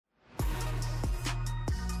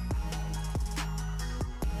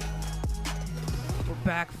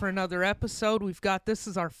Back for another episode. This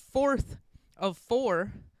is our fourth of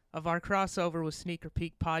four of our crossover with Sneaker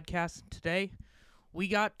Peek podcast. Today, we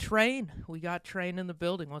got Train. We got Train in the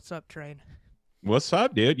building. What's up, Train? What's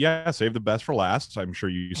up, dude? Yeah, save the best for last. I'm sure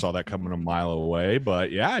you saw that coming a mile away,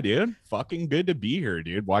 but yeah, dude, fucking good to be here,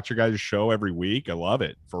 dude. Watch your guys' show every week. I love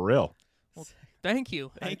it, for real. Well, thank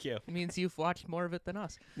you. Thank you. It means you've watched more of it than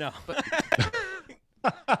us. No. But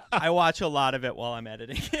I watch a lot of it while I'm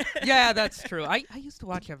editing. yeah, that's true. I used to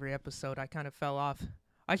watch every episode. I kind of fell off.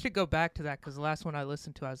 I should go back to that because the last one I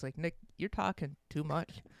listened to, I was like, Nick, you're talking too much.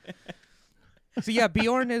 So yeah,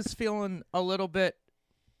 Bjorn is feeling a little bit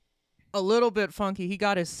funky. He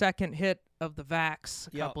got his second hit of the Vax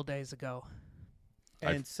a couple days ago.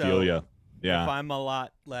 And I feel ya. Yeah. If I'm a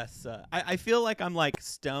lot less, I feel like I'm like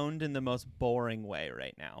stoned in the most boring way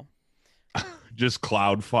right now. Just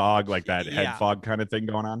cloud fog, like that head Yeah. fog kind of thing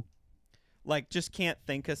going on. Like, just can't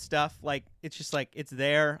think of stuff. Like, it's just like, it's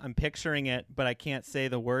there. I'm picturing it, but I can't say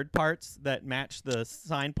the word parts that match the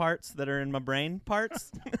sign parts that are in my brain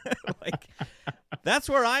parts. Like, that's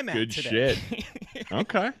where I'm at Good today. shit.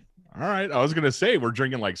 Okay. All right. I was going to say, we're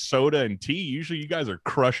drinking like soda and tea. Usually you guys are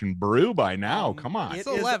crushing brew by now. Come on. It It's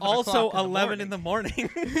is 11 also o'clock in the 11 in the morning.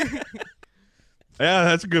 Yeah,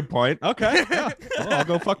 that's a good point. Okay. Yeah. Well, I'll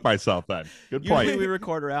go fuck myself then. Good point. Usually we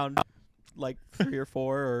record around like 3 or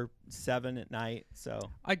 4 or 7 at night. So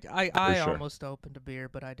I sure. almost opened a beer,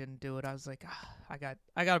 but I didn't do it. I was like, I got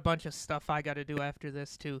a bunch of stuff I got to do after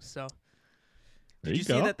this too. So There did you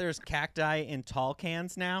go. see that there's cacti in tall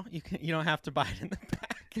cans now? You don't have to buy it in the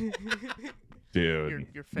back. Dude,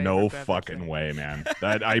 your favorite no beverage fucking thing. way, man.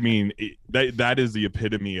 That is the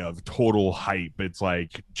epitome of total hype. It's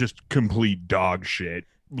like just complete dog shit,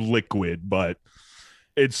 liquid, but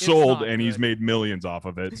it's sold not and he's good. made millions off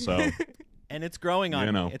of it. So, And it's growing on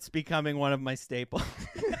You know. me. It's becoming one of my staples.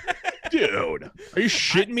 dude, are you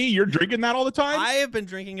shitting me? You're drinking that all the time? I have been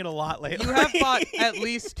drinking it a lot lately. you have bought at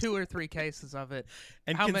least 2 or 3 cases of it.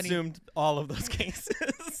 and how many- consumed all of those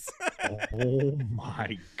cases. Oh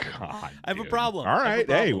my god! I have a dude. problem. All I have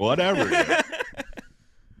a right, hey, problem. whatever.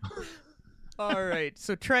 dude. All right.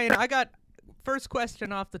 So Train, I got first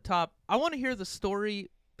question off the top. I want to hear the story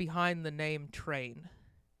behind the name Train.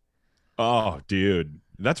 Oh, dude,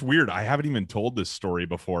 that's weird. I haven't even told this story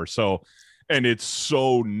before. So, and it's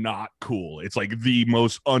so not cool. It's like the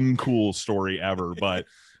most uncool story ever. But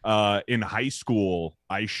in high school,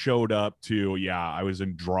 I showed up to, I was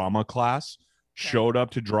in drama class. Showed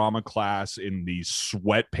up to drama class in these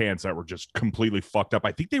sweatpants that were just completely fucked up.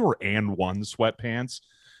 I think they were And1 sweatpants.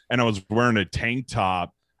 And I was wearing a tank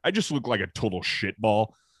top. I just looked like a total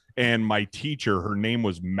shitball. And my teacher, her name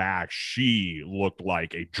was Max. She looked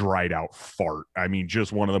like a dried out fart. I mean,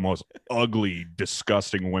 just one of the most ugly,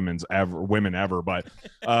 disgusting women ever. But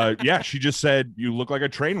she just said, "You look like a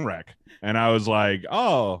train wreck." And I was like,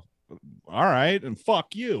 "Oh, all right." And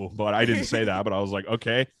fuck you. But I didn't say that, but I was like,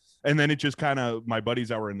 okay. And then it just kind of, my buddies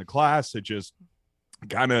that were in the class, it just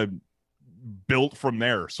kind of built from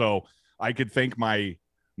there. So I could thank my,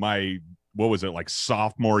 what was it, like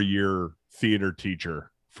sophomore year theater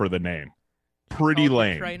teacher for the name. Pretty Called you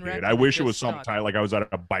lame, train wreck dude. I and wish it just was stuck. sometime like I was at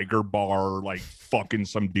a biker bar, like fucking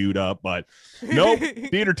some dude up, but nope,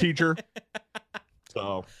 theater teacher.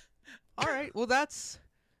 So All right. Well, that's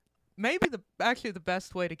maybe actually the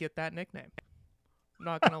best way to get that nickname. I'm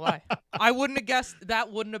not gonna lie. I wouldn't have guessed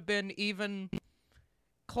that. Wouldn't have been even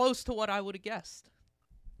close to what I would have guessed.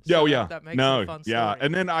 So that makes it a fun story.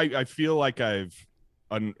 And then I feel like I've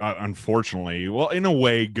unfortunately, well, in a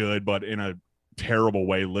way good, but in a terrible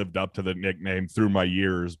way, lived up to the nickname through my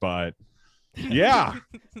years. But yeah,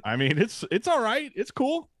 I mean, it's all right. It's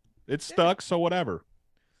cool. It's stuck. So whatever.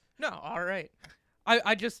 No, all right.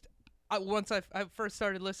 Once I first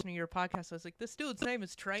started listening to your podcast, I was like, this dude's name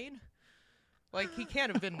is Train. Like, he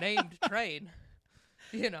can't have been named Train.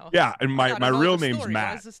 You know. Yeah, and I my gotta know real the name's story. Why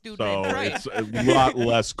Matt. is this dude So named Train? it's a lot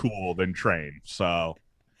less cool than Train. So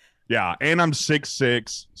yeah, and I'm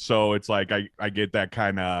 6'6", so it's like I get that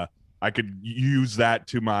kind of, I could use that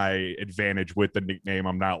to my advantage with the nickname.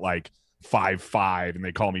 I'm not like 5'5", and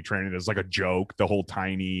they call me Train. It's like a joke, the whole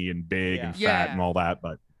tiny and big and fat Yeah. and all that.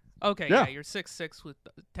 But Okay, Yeah. you're 6'6" with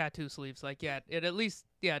tattoo sleeves. Like, it at least,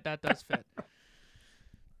 that does fit.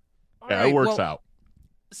 All yeah, right, it works well, out.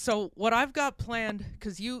 So what I've got planned,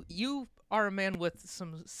 because you are a man with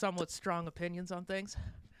some somewhat strong opinions on things.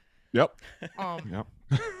 Yep. Um,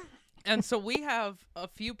 Yep. and so we have a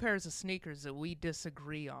few pairs of sneakers that we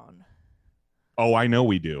disagree on. Oh, I know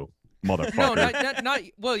we do. motherfucker. No, not.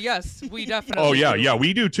 Well, yes, we definitely. Oh yeah, do. yeah,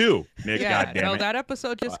 we do too, Nick. Yeah, goddamn no, it. that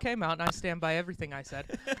episode just came out, and I stand by everything I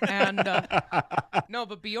said. And no,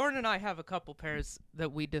 but Bjorn and I have a couple pairs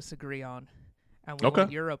that we disagree on, and we Okay.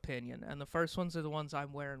 want your opinion. And the first ones are the ones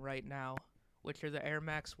I'm wearing right now, which are the Air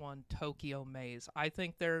Max 1 Tokyo Maze. I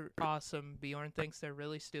think they're awesome. Bjorn thinks they're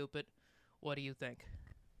really stupid. What do you think?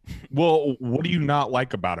 Well, what do you not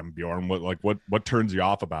like about him, Bjorn? What turns you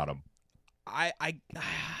off about him?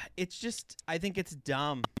 It's just, I think it's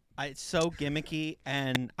dumb. It's so gimmicky,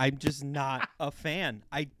 and I'm just not a fan.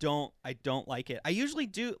 I don't like it. I usually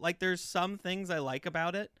do. Like, there's some things I like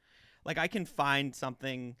about it. Like, I can find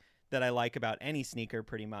something that I like about any sneaker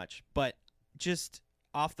pretty much, but just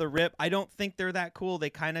off the rip, I don't think they're that cool. They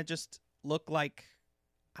kind of just look like,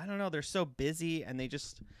 I don't know, they're so busy, and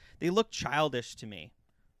they look childish to me.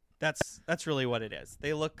 That's really what it is.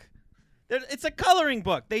 It's a coloring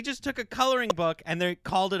book. They just took a coloring book and they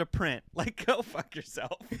called it a print. Like, go fuck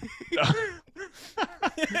yourself.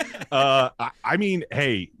 I mean,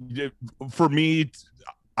 hey, for me,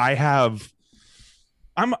 I'm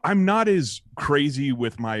not as crazy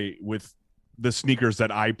with the sneakers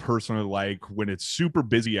that I personally like. When it's super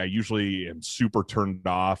busy, I usually am super turned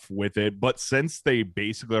off with it. But since they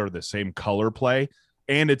basically are the same color play,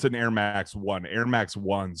 and it's an Air Max 1, Air Max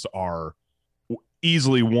 1s are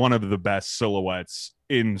easily one of the best silhouettes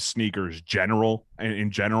in sneakers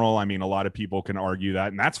in general. I mean, a lot of people can argue that,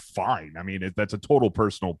 and that's fine. I mean, that's a total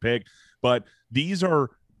personal pick, but these are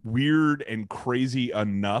weird and crazy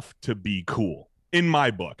enough to be cool in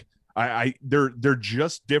my book. They're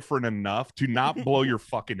just different enough to not blow your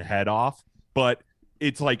fucking head off, but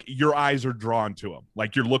it's like your eyes are drawn to them.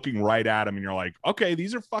 Like, you're looking right at them and you're like, okay,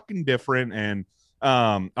 these are fucking different. And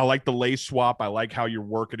I like the lace swap. I like how you're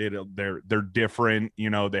working it. They're different.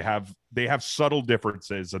 You know, they have subtle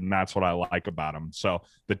differences, and that's what I like about them. So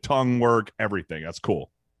the tongue work, everything, that's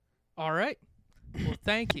cool. All right. Well,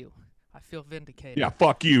 thank you. I feel vindicated. Yeah,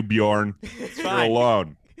 fuck you, Bjorn. It's You're fine.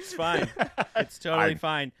 alone. It's fine. It's totally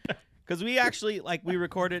fine. Because we actually, we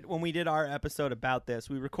recorded, when we did our episode about this,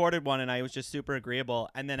 we recorded one, and I was just super agreeable.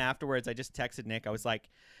 And then afterwards, I just texted Nick. I was like,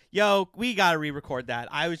 yo, we got to re-record that.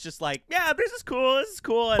 I was just like, yeah, this is cool. This is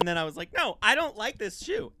cool. And then I was like, no, I don't like this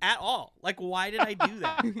shoe at all. Like, why did I do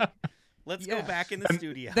that? Let's go back in the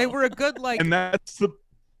studio. They were a good, like, And that's the.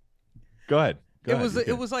 Go ahead. Go ahead.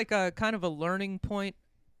 it was like a kind of a learning point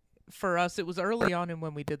for us. It was early on in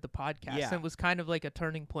when we did the podcast. Yeah. And it was kind of like a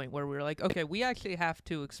turning point where we were like, okay, we actually have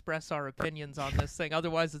to express our opinions on this thing.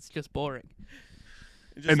 Otherwise, it's just boring.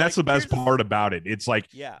 And that's the best part about it. It's like,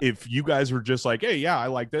 Yeah. if you guys were just like, hey, yeah, I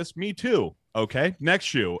like this. Me too. Okay. Next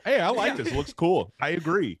shoe. Hey, I like this. It looks cool. I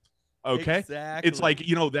agree. Okay. Exactly. It's like,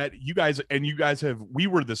 you know, that you guys we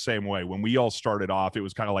were the same way when we all started off. It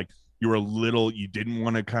was kind of like you didn't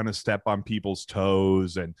want to kind of step on people's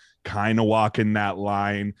toes and kind of walk in that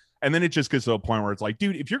line. And then it just gets to a point where it's like,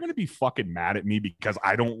 dude, if you're going to be fucking mad at me because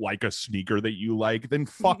I don't like a sneaker that you like, then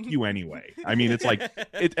fuck you anyway. I mean, it's like,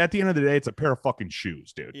 at the end of the day, it's a pair of fucking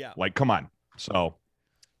shoes, dude. Yeah. Like, come on. So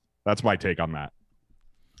that's my take on that.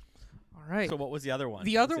 All right. So what was the other one?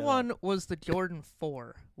 The other one was the Jordan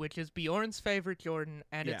 4, which is Bjorn's favorite Jordan,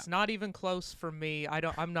 and Yeah. it's not even close for me.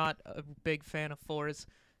 I'm not a big fan of 4s.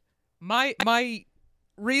 My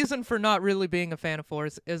reason for not really being a fan of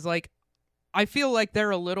 4s is, like, I feel like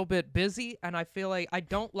they're a little bit busy, and I feel like I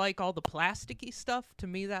don't like all the plasticky stuff. To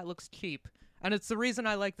me, that looks cheap. And it's the reason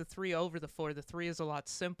I like the 3 over the 4. The 3 is a lot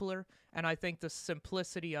simpler, and I think the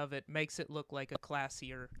simplicity of it makes it look like a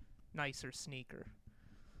classier, nicer sneaker.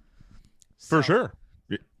 For So-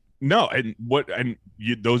 sure. No,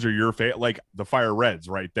 those are your favorite, like the Fire Reds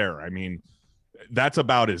right there. I mean, that's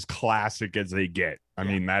about as classic as they get. I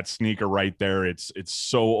mean, that sneaker right there, it's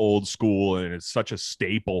so old school, and it's such a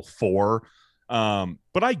staple for.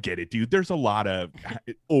 But I get it, dude. There's a lot of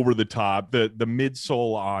over the top. The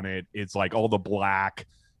midsole on it, it's like all the black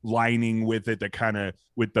lining with it, that kind of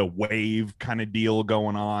with the wave kind of deal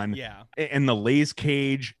going on. Yeah. And the lace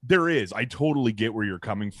cage, I totally get where you're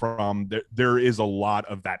coming from. There is a lot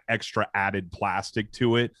of that extra added plastic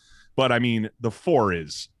to it. But I mean, the 4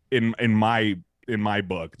 is in my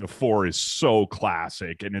book, the 4 is so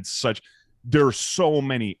classic, and there's so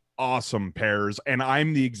many awesome pairs. And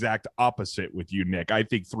I'm the exact opposite with you, Nick. I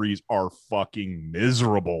think 3s are fucking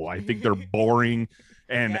miserable. I think they're boring,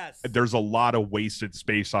 and Yes. there's a lot of wasted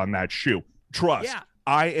space on that shoe. Trust, Yeah.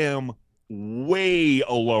 I am way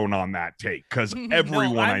alone on that take, because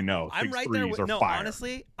everyone I know I'm thinks right 3s there with, are no, fire.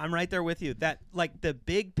 honestly, I'm right there with you. That, like, the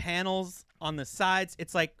big panels on the sides,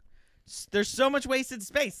 it's like there's so much wasted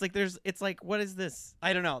space. Like, it's like, what is this?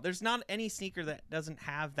 I don't know. There's not any sneaker that doesn't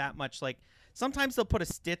have that much, like, Sometimes they'll put a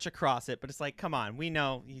stitch across it, but it's like, come on, we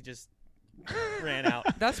know he just ran out.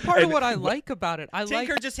 That's part of what I like about it.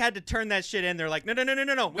 Tinker just had to turn that shit in. They're like, no,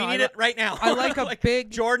 we need it right now. I like a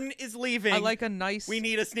big Jordan is leaving. I like a nice. We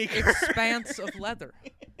need a sneaker. expanse of leather.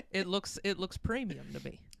 It looks premium to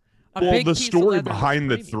me. Well, the story behind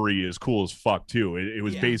the 3 is cool as fuck too. It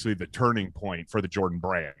was basically the turning point for the Jordan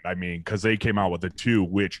brand. I mean, because they came out with the 2,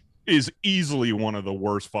 which is easily one of the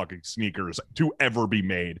worst fucking sneakers to ever be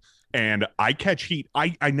made. And I catch heat.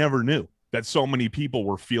 I never knew that so many people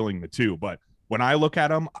were feeling the 2, but when I look at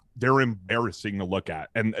them, they're embarrassing to look at.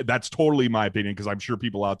 And that's totally my opinion, because I'm sure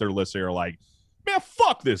people out there listening are like, man,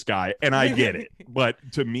 fuck this guy. And I get it. But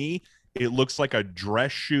to me, it looks like a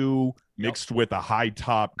dress shoe mixed with a high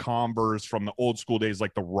top Converse from the old school days,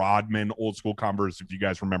 like the Rodman old school Converse, if you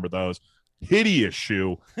guys remember those. Hideous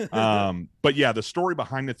shoe. But yeah, the story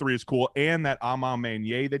behind the 3 is cool. And that Ama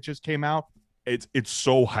Manier that just came out, it's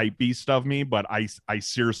so hype beast of me, but I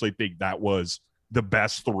seriously think that was the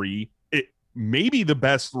best 3. It maybe the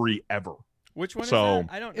best 3 ever. Which one is that?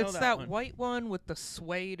 I don't know. It's that white one with the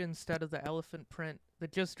suede instead of the elephant print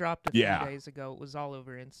that just dropped a few days ago. It was all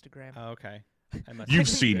over Instagram. Oh, okay. You've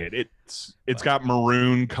seen it. It's got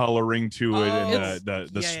maroon coloring to it, and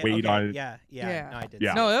the suede on it. Yeah. No, I did.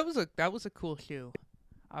 Yeah. No, that was a cool shoe.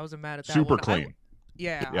 I wasn't mad at that. Super one. clean.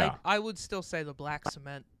 I would still say the Black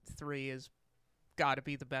Cement 3 is got to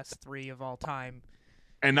be the best 3 of all time.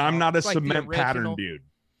 And I'm not a like cement pattern dude,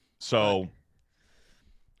 so.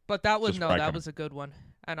 But that was that was a good one,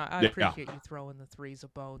 and I appreciate you throwing the 3s a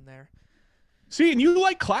bone there. See, and you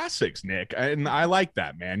like classics, Nick, and I like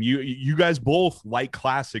that, man. You guys both like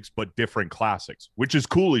classics, but different classics, which is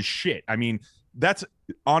cool as shit. I mean, that's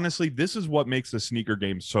honestly, this is what makes the sneaker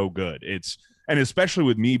game so good. And especially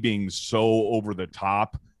with me being so over the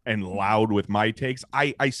top and loud with my takes,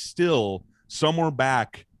 I still, somewhere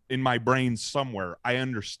back in my brain somewhere, I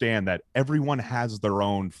understand that everyone has their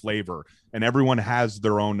own flavor and everyone has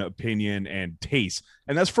their own opinion and taste.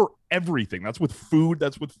 And that's for everything. That's with food.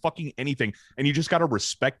 That's with fucking anything. And you just got to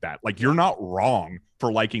respect that. Like, you're not wrong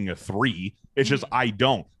for liking a 3. It's just, I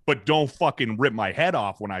don't. But don't fucking rip my head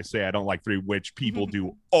off when I say I don't like 3, which people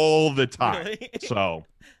do all the time. Really? So,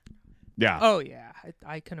 yeah. Oh, yeah.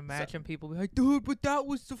 I can imagine people be like, dude, but that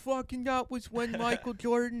was when Michael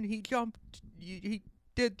Jordan, he jumped, he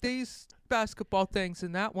did these basketball things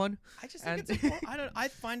in that one. I just think I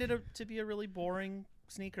find it to be a really boring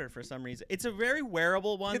sneaker for some reason. It's a very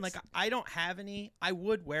wearable one. Like, I don't have any. I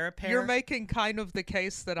would wear a pair. You're making kind of the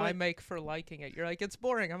case that I make for liking it. You're like, it's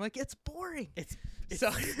boring. I'm like, it's boring. It's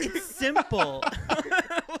simple.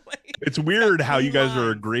 It's weird how you guys are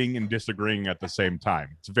agreeing and disagreeing at the same time.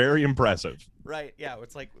 It's very impressive. Right. Yeah.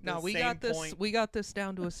 It's like we got this. Point. We got this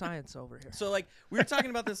down to a science over here. So, like, we were talking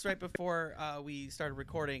about this right before we started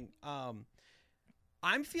recording.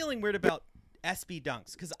 I'm feeling weird about SB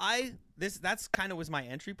Dunks because that's kind of was my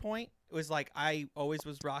entry point. It was like I always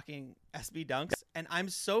was rocking SB Dunks, and I'm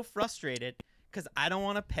so frustrated because I don't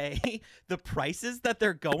want to pay the prices that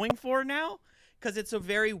they're going for now because it's a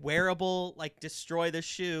very wearable, like, destroy the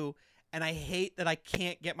shoe. And I hate that I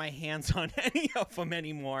can't get my hands on any of them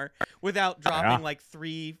anymore without dropping like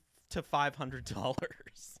 $300 to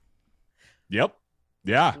 $500. Yep.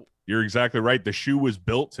 Yeah, you're exactly right. The shoe was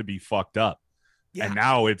built to be fucked up. Yeah. And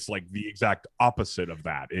now it's like the exact opposite of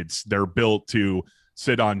that. They're built to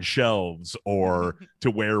sit on shelves or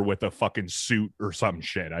to wear with a fucking suit or some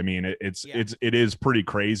shit. I mean, it is pretty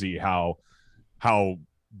crazy how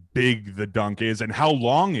big the Dunk is and how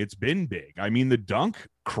long it's been big. I mean, the Dunk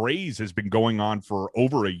craze has been going on for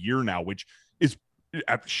over a year now, which is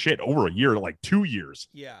over a year, like 2 years.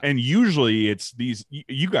 Yeah. And usually it's these,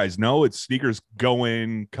 you guys know, it's sneakers go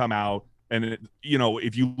in, come out. And,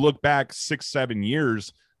 if you look back 6-7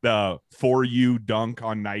 years, the For You Dunk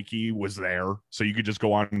on Nike was there. So you could just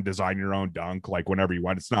go on and design your own Dunk like whenever you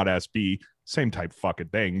want. It's not SB, same type fucking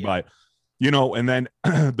thing. Yeah. But, and then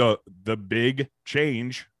the big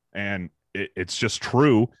change, and it's just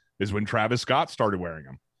true, is when Travis Scott started wearing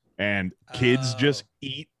them. And kids just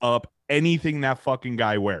eat up anything that fucking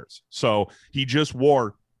guy wears. So he just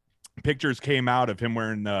wore, pictures came out of him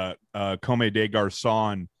wearing the Comme des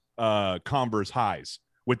Garçons Converse highs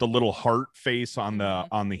with the little heart face on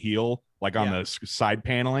the heel, like on the side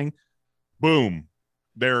paneling. Boom,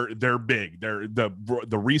 they're big.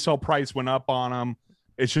 The resale price went up on them.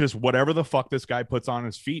 It's just whatever the fuck this guy puts on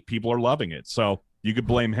his feet, people are loving it. So you could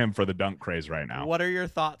blame him for the Dunk craze right now. What are your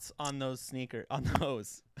thoughts on those sneakers? On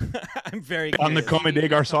those, I'm very curious. On the Comme des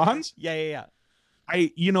Garçons. Yeah.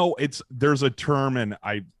 There's a term, and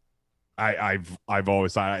I've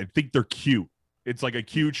always thought, I think they're cute. It's like a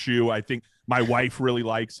cute shoe. I think My wife really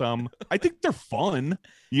likes them. I think they're fun.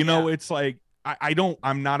 You know, it's like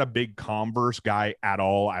I'm not a big Converse guy at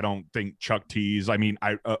all. I don't think Chuck T's. I mean,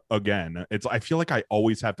 again, I feel like I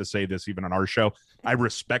always have to say this even on our show. I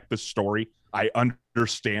respect the story. I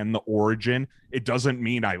understand the origin. It doesn't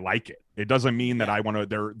mean I like it. It doesn't mean that I want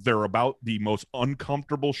to. They're about the most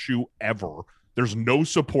uncomfortable shoe ever. There's no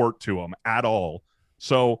support to them at all.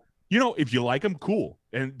 So, you know, if you like them, cool.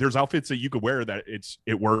 And there's outfits that you could wear that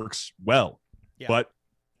it works well, but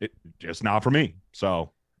it just not for me.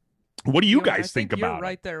 So, what do you guys think about you're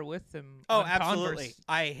right there with them. Oh, on absolutely. Converse.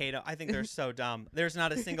 I hate them. I think they're so dumb. There's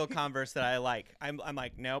not a single Converse that I like. I'm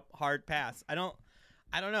like, nope, hard pass. I don't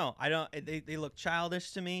know. They look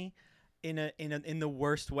childish to me in the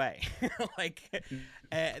worst way. Like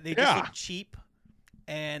they just look cheap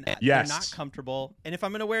and they're not comfortable. And if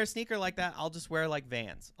I'm gonna wear a sneaker like that, I'll just wear like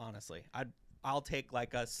Vans. Honestly, I'll take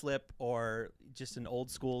like a slip or just an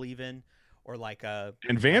old school even, or like a.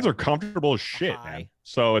 And Vans are comfortable as shit, man.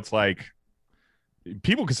 So it's like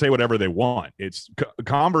people can say whatever they want. It's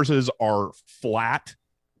Converses are flat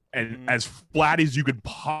and as flat as you could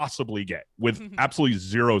possibly get with absolutely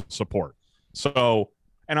zero support. So,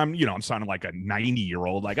 and I'm sounding like a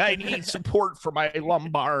 90-year-old, like I need support for my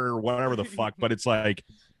lumbar or whatever the fuck, but it's like,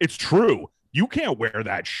 it's true. You can't wear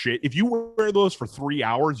that shit. If you wear those for 3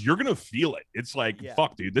 hours, you're going to feel it. It's like,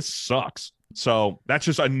 fuck, dude, this sucks. So that's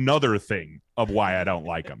just another thing of why I don't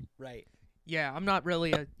like them. Right. Yeah, I'm not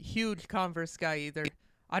really a huge Converse guy either.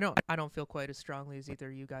 I don't feel quite as strongly as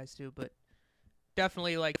either you guys do, but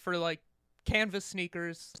definitely like for like canvas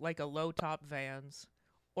sneakers, like a low top Vans,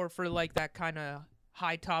 or for like that kind of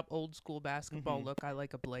high top old school basketball look, I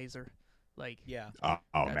like a Blazer. Like oh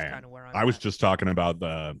that's man, kind of where I was just talking about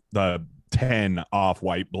the 10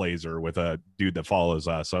 off-white Blazer with a dude that follows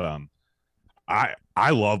us. I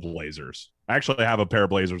love Blazers. I actually have a pair of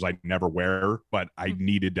Blazers I never wear, but I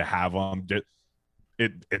needed to have them.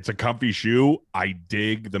 It's a comfy shoe. I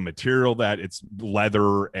dig the material that it's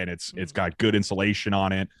leather and it's got good insulation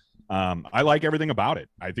on it. I like everything about it.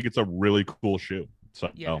 I think it's a really cool shoe. So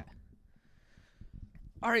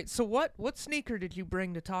All right, so what sneaker did you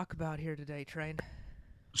bring to talk about here today, Train?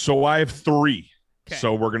 So I have 3. Okay.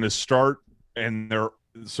 So we're gonna start, and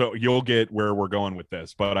so you'll get where we're going with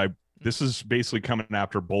this. But this is basically coming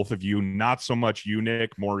after both of you. Not so much you,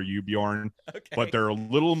 Nick, more you, Bjorn. Okay. But they're a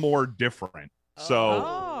little more different.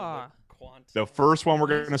 So the first one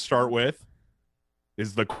we're gonna start with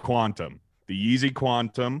is the Quantum, the Yeezy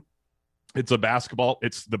Quantum. It's a basketball.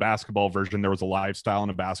 It's the basketball version. There was a lifestyle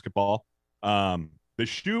and a basketball. The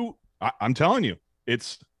shoe, I'm telling you,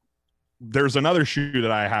 there's another shoe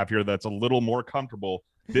that I have here that's a little more comfortable.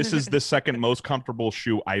 This is the second most comfortable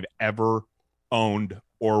shoe I've ever owned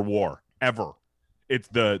or wore, ever. It's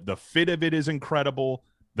the fit of it is incredible.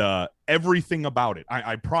 Everything about it.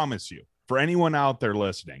 I promise you, for anyone out there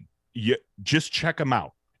listening, just check them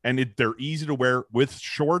out. And they're easy to wear with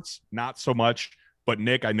shorts, not so much. But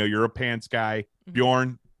Nick, I know you're a pants guy.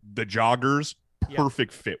 Bjorn, the joggers,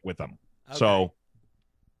 perfect fit with them. Okay. So,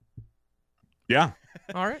 yeah.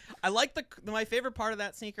 All right. I like my favorite part of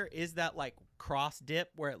that sneaker is that like cross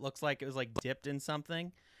dip where it looks like it was like dipped in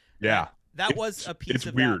something. Yeah. That was a piece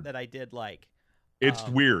of weird. that I did like. It's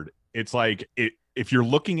weird. It's like if you're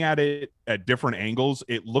looking at it at different angles,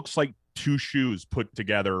 it looks like 2 shoes put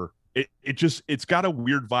together. It's got a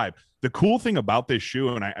weird vibe. The cool thing about this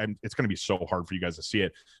shoe, and it's going to be so hard for you guys to see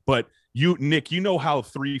it, but Nick, you know how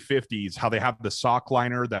 350s, how they have the sock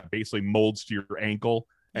liner that basically molds to your ankle,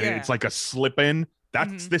 and it's like a slip-in.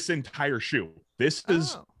 That's this entire shoe. This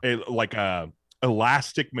is like a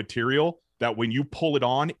elastic material that when you pull it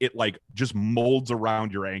on, it like just molds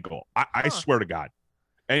around your ankle. I swear to God,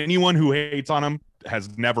 anyone who hates on them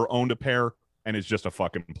has never owned a pair and is just a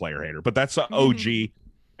fucking player hater. But that's an OG,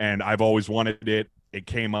 and I've always wanted it. It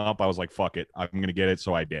came up. I was like, fuck it. I'm going to get it.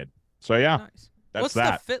 So I did. So yeah, nice. That's What's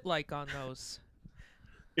the fit like on those?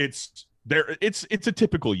 It's a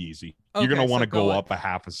typical Yeezy. You're going to want to go up a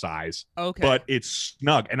half a size. Okay. But it's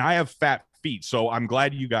snug. And I have fat feet. So I'm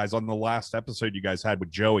glad you guys, on the last episode you guys had with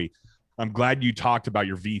Joey, I'm glad you talked about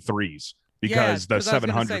your V3s. Because the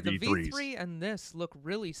 700 the V3s. V3 and this look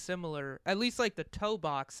really similar. At least like the toe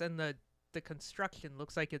box and the construction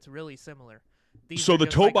looks like it's really similar. So the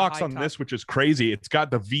toe box on this, which is crazy, it's got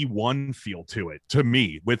the V1 feel to it, to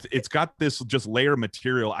me. It's got this just layer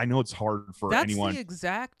material. I know it's hard for anyone. Looks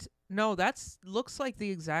like the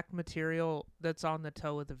exact material that's on the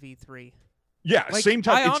toe of the V3. Yeah, like, same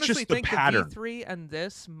time. I it's honestly just the think pattern. The V3 and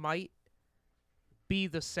this might be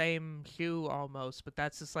the same shoe almost, but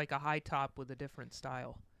that's just like a high top with a different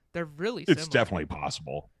style. They're really similar. It's definitely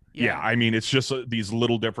possible. Yeah, I mean, it's just these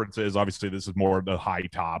little differences. Obviously, this is more of the high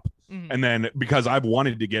top. Mhm. And then because I've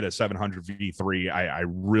wanted to get a 700 V3,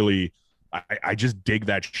 I just dig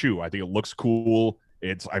that shoe. I think it looks cool.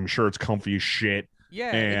 I'm sure it's comfy as shit.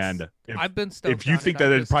 Yeah, And I've been stoked if you on think it. I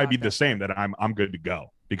that it'd just probably got be the that same, pair. then I'm good to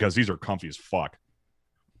go because these are comfy as fuck.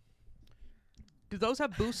 Do those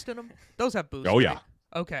have boost in them? Those have boost. Oh, yeah. right?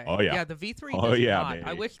 Okay. Oh, yeah. Yeah, the V3 Oh, does yeah, not. I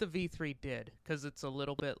baby. wish the V3 did because it's a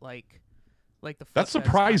little bit like the. That's footbed's kind of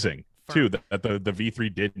surprising too firm. that the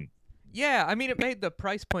V3 didn't. Yeah, I mean it made the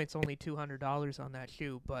price points only $200 on that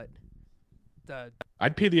shoe, but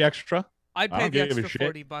I'd pay the extra. I'd I pay don't the give a extra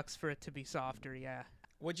shit. $40 for it to be softer. Yeah.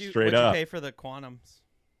 What'd you Straight up. pay for the Quantums?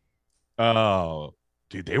 Oh,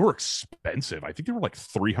 dude, they were expensive. I think they were like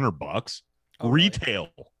 $300 Oh, really? retail.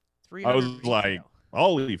 300 I was retail. like,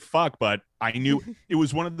 holy fuck! But I knew it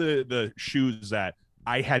was one of the shoes that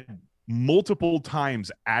I had multiple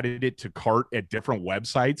times added it to cart at different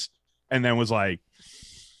websites, and then was like,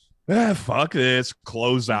 fuck this,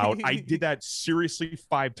 close out. I did that seriously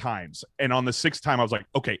 5 times, and on the 6th time, I was like,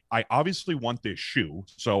 okay, I obviously want this shoe,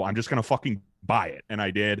 so I'm just gonna fucking buy it, and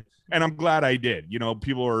I did, and I'm glad I did. You know,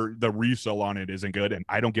 the resale on it isn't good, and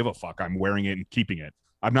I don't give a fuck. I'm wearing it and keeping it.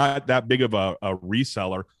 I'm not that big of a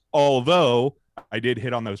reseller, although I did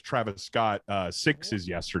hit on those Travis Scott 6s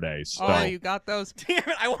yesterday. So Oh, you got those? Damn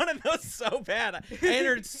it! I wanted those so bad. I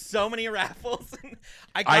entered so many raffles.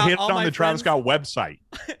 I got I hit all on my the Travis friends- Scott website.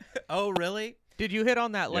 Oh, really? Did you hit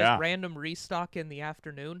on that like Yeah. random restock in the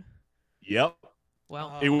afternoon? Yep.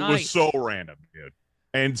 Well, It was nice. so random, dude.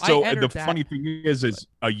 And so entered the that. funny thing is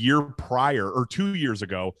a year prior or 2 years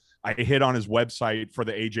ago, I hit on his website for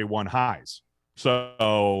the AJ1 highs.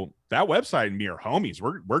 So that website and me are homies.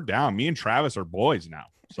 We're down. Me and Travis are boys now.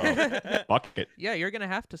 So fuck it. Yeah, you're gonna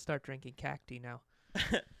have to start drinking cacti now.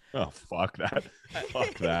 Oh, fuck that.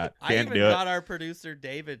 Fuck that. I Can't even do it. got our producer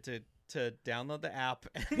David to download the app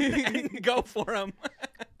and go for him.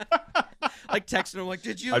 Like texting him, like,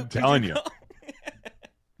 did you? I'm telling you. go?"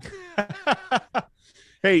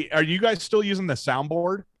 Hey, are you guys still using the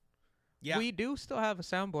soundboard? Yeah, We do still have a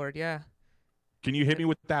soundboard, yeah. Can you hit me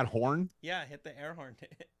with that horn? yeah. Hit the air horn.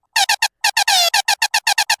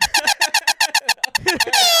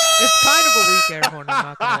 It's kind of a weak air horn, I'm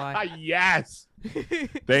not gonna lie. Yes.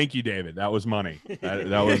 Thank you, David. That was money.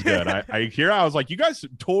 That was good. I was like, you guys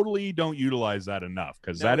totally don't utilize that enough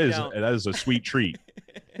because No, we don't. that is a sweet treat.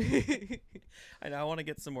 I know. I want to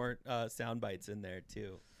get some more sound bites in there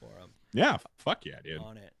too for him Yeah, fuck yeah, dude.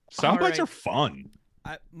 on it. Sound bites Alright. are fun.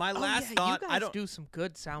 My Oh, last yeah, thought. you I guys don't. do some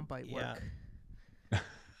good soundbite Yeah. work.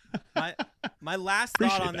 My last thought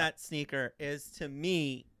Appreciate on that. that sneaker is, to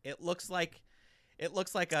me, it looks like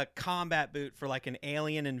a combat boot for like an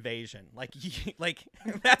alien invasion. Like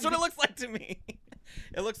that's what it looks like to me.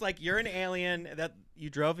 It looks like you're an alien that you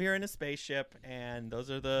drove here in a spaceship, and those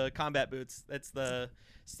are the combat boots. That's the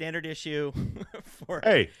standard issue for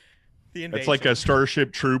Hey, the invasion. it's like a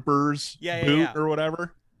Starship Troopers Yeah, boot yeah. or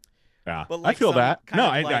whatever. Yeah, But I like feel some that. kind No,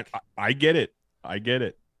 of I like- I get it. I get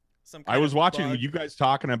it. some I kind was of watching bug. you guys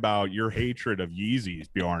talking about your hatred of Yeezys,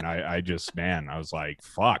 Bjorn. I was like,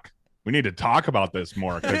 fuck. We need to talk about this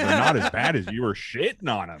more because they're not as bad as you were shitting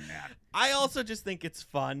on them, man. I also just think it's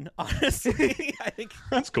fun, honestly. I think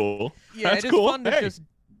That's cool. Yeah, That's it is cool. fun to Hey.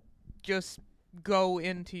 just go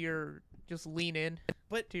into just lean in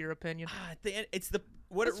But- to your opinion. it's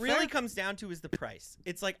what That's it really fair. comes down to is the price.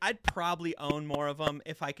 It's like I'd probably own more of them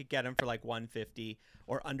if I could get them for like 150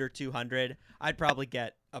 or under 200. I'd probably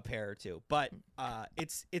get a pair or two. But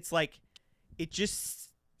it's like it just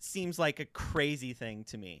seems like a crazy thing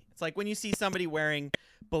to me. It's like when you see somebody wearing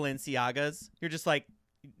Balenciagas, you're just like,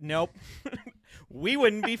 nope, we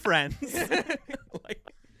wouldn't be friends. Like,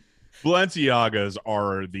 Balenciagas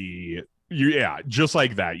are just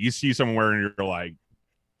like that. You see someone wearing it, you're like,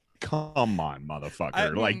 come on,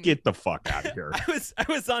 motherfucker. Like, get the fuck out of here. I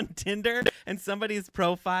was on Tinder and somebody's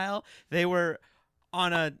profile, they were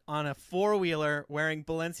on a 4-wheeler wearing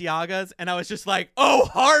Balenciagas, and I was just like, oh,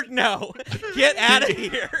 hard no. Get out of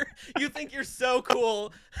here. You think you're so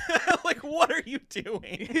cool. Like, what are you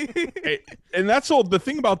doing? And that's all the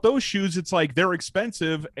thing about those shoes. It's like they're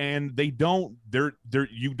expensive and you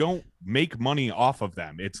don't make money off of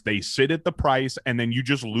them. They sit at the price and then you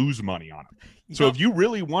just lose money on them. So Yup. if you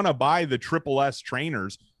really want to buy the Triple S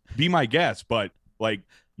trainers, be my guest. But like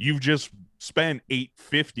you've just spent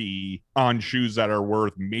 $850 on shoes that are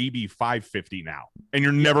worth maybe $550 now, and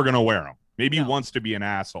you're never gonna wear them. Maybe No. once to be an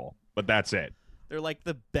asshole, but that's it. They're like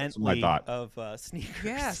the my Bentley thought. of sneakers.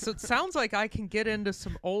 Yeah, so it sounds like I can get into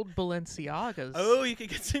some old Balenciagas. Oh, you could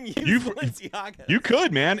get some used You've- Balenciagas. You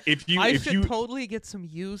could, man. If I you should totally get some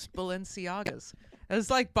used Balenciagas. It's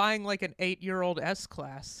like buying like an 8-year-old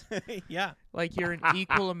S-Class. Yeah. Like you're an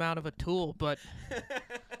equal amount of a tool, but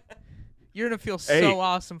you're going to feel Hey. so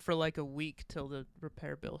awesome for like a week till the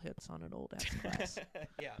repair bill hits on an old S-Class.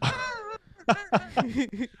 Yeah.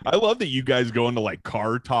 I love that you guys go into like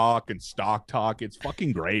car talk and stock talk. It's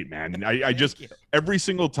fucking great, man. I just Thank you. every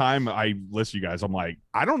single time I listen to you guys, I'm like,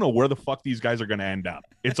 I don't know where the fuck these guys are gonna end up.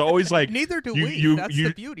 It's always like Neither do you- we. you- That's you-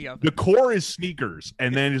 the beauty of the it. core is sneakers,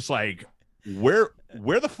 and then it's like, where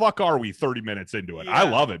the fuck are we 30 minutes into it? I Yeah.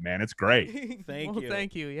 love it, man. It's great. Thank Well, you.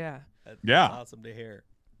 thank you, yeah. That's Yeah. awesome to hear.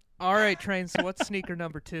 All right, Train, so what's sneaker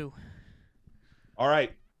number 2? All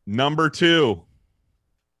right, number 2,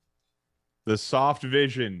 the Soft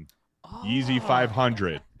Vision Yeezy Oh,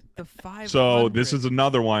 500. The 500. So this is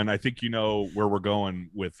another one. I think you know where we're going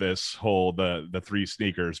with this whole the 3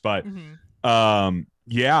 sneakers, but Mhm.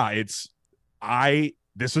 yeah,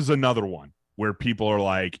 this is another one where people are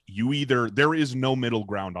like, there is no middle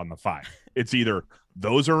ground on the 5. It's either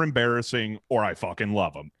those are embarrassing or I fucking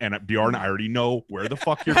love them. And Bjorn, I already know where the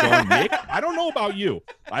fuck you're going. Nick, I don't know about you.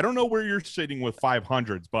 I don't know where you're sitting with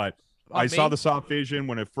 500s, but I saw the Soft Vision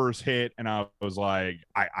when it first hit, and I was like,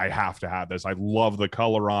 I have to have this. I love the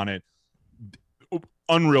color on it.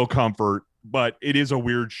 Unreal comfort, but it is a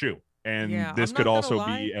weird shoe. And Yeah, this I'm could not gonna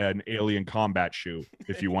also be an alien combat shoe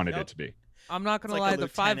if you wanted Yep. it to be. I'm not gonna It's like lie, a the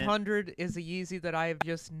lieutenant. 500 is a Yeezy that I have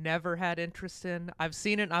just never had interest in. I've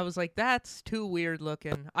seen it, and I was like, that's too weird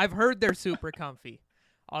looking. I've heard they're super comfy.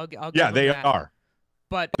 I'll give Yeah, them they that. are.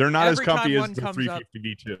 But They're not as every time comfy as one the comes up,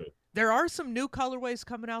 350 V2. there are some new colorways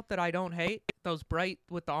coming out that I don't hate. Those bright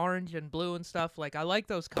with the orange and blue and stuff. Like I like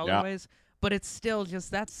those colorways, but it's still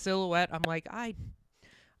just that silhouette. I'm like, I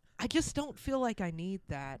just don't feel like I need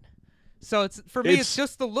that. So it's for me, it's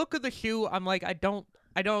just the look of the shoe. I'm like, I don't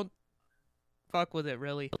fuck with it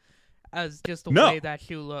really, as just the No. way that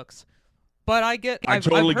shoe looks. But I've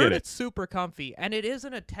totally heard get it. it's super comfy, and it is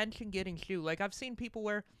an attention-getting shoe. Like I've seen people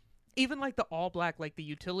wear, even like the all black, like the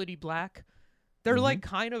utility black. They're Mhm. like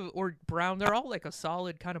kind of, or brown. They're all like a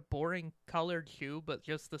solid kind of boring colored shoe, but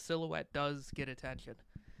just the silhouette does get attention.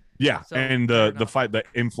 Yeah, So, and fair the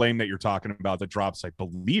Inflame that you're talking about that drops, I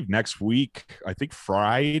believe, next week. I think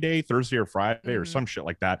Thursday or Friday or Mhm. some shit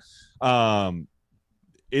like that.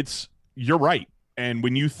 You're right. And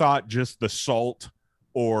when you thought just the Salt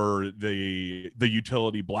or the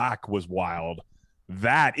utility black was wild,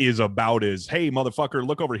 that is about as, hey motherfucker,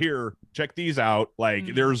 look over here, check these out. Like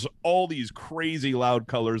Mhm. there's all these crazy loud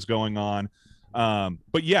colors going on.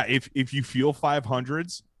 But yeah, if you feel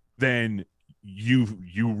 500s, then you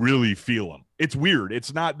really feel them. It's weird.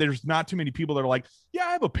 There's not too many people that are like, yeah,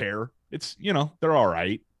 I have a pair. It's, they're all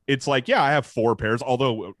right. It's like, yeah, I have 4 pairs,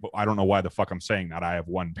 although I don't know why the fuck I'm saying that. I have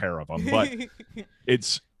 1 pair of them, but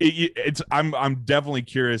I'm definitely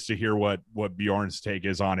curious to hear what Bjorn's take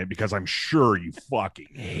is on it, because I'm sure you fucking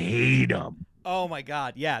hate them. Oh my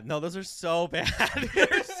god, yeah. No, those are so bad.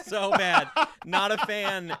 They're so bad. Not a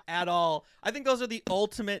fan at all. I think those are the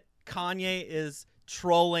ultimate Kanye is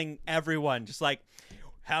trolling everyone. Just like,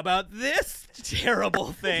 how about this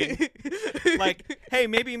terrible thing? Like, hey,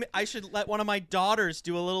 maybe I should let one of my daughters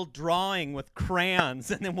do a little drawing with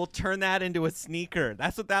crayons, and then we'll turn that into a sneaker.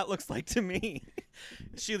 That's what that looks like to me.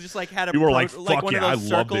 She just like had a You were like, fuck one yeah, of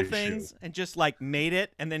those I love circle this things shoe. and just like made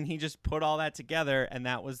it, and then he just put all that together, and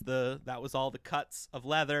that was all the cuts of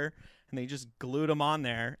leather, and they just glued them on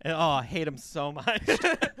there. And, oh, I hate him so much.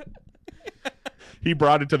 He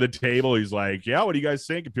brought it to the table. He's like, yeah, what do you guys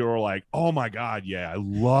think? And people were like, oh my God, yeah, I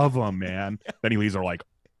love them, man. Then he leaves, are like,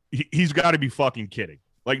 he's got to be fucking kidding.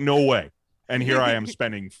 Like, no way. And here I am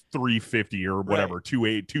spending $350 or whatever, Right.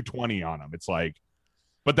 $220 on them. It's like,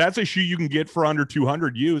 but that's a shoe you can get for under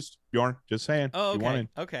 $200 used. Bjorn, just saying. Oh, You want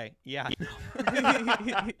okay. it. Okay.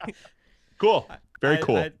 Yeah. Cool. Very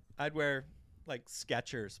cool. I'd wear like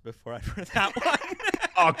Skechers before I'd wear that one.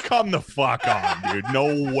 Oh, come the fuck on, dude.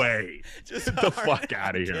 No way. Just Get the hard. fuck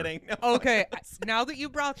outta I'm here. kidding. No, Okay, now that you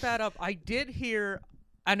brought that up, I did hear,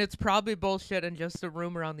 and it's probably bullshit and just a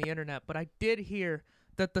rumor on the internet, but I did hear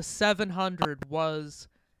that the 700 was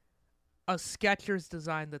a Skechers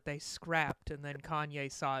design that they scrapped, and then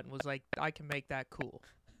Kanye saw it and was like, I can make that cool.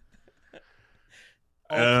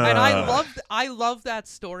 And I love that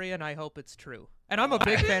story, and I hope it's true. And I'm a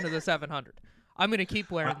big fan of the 700. I'm going to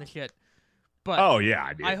keep wearing the shit. But Oh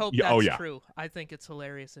yeah, dude. I hope Yeah, that's oh yeah. true. I think it's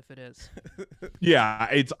hilarious if it is.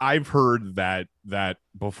 Yeah, I've heard that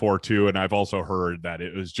before too, and I've also heard that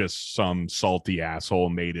it was just some salty asshole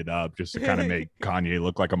made it up just to kind of make Kanye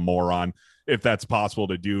look like a moron, if that's possible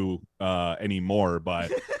to do anymore.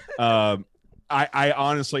 But I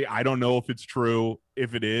honestly, I don't know if it's true.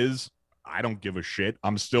 If it is, I don't give a shit.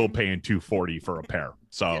 I'm still paying $240 for a pair.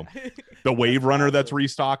 So Yeah. the Wave That's Runner that's awesome.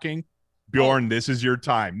 restocking, Bjorn, this is your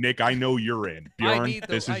time. Nick, I know you're in. Bjorn, need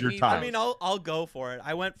this I is your need time. I mean, I'll go for it.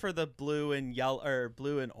 I went for the blue and yellow or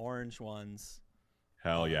blue and orange ones.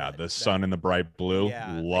 Hell yeah, the that- sun and the bright blue.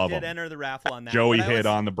 Yeah, Love I did them. enter the raffle on that. Joey but I hit was,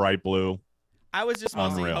 on the bright blue. I was just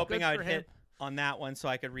mostly Unreal. hoping Good I for would him. hit on that one so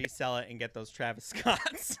I could resell it and get those Travis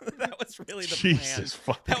Scotts. That was really the Jesus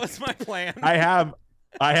plan. fuck. That was my plan.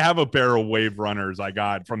 I have a pair of Wave Runners I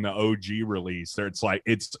got from the OG release. There, it's like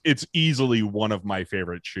it's easily one of my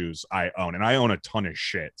favorite shoes I own, and I own a ton of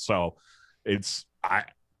shit. So it's I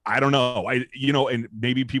don't know. And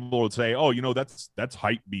maybe people would say, oh, that's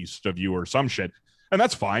hype beast of you or some shit, and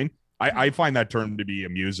that's fine. I find that term to be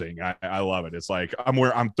amusing. I love it. It's like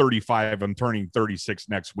I'm 35, I'm turning 36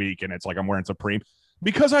 next week, and it's like I'm wearing Supreme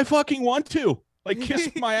because I fucking want to. Like, kiss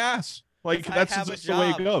my ass. Like, I that's have a just the way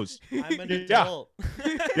it job. goes. I'm an Yeah. adult.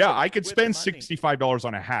 Yeah, I could With spend money. $65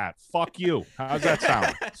 on a hat. Fuck you. How's that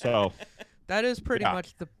sound? So That is pretty Yeah.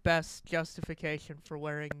 much the best justification for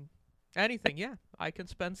wearing anything. Yeah, I can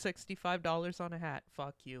spend $65 on a hat.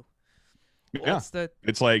 Fuck you. yeah, What's the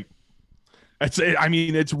it's like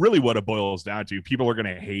it's really what it boils down to. People are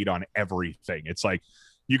gonna hate on everything. It's like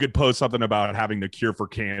you could post something about having the cure for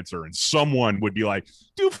cancer, and someone would be like,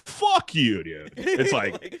 "Dude, fuck you, dude." It's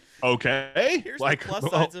like, okay, here's like, the plus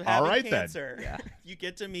sides of all having right cancer. Yeah. You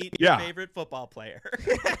get to meet Yeah. your favorite football player.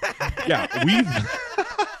 then. Yeah,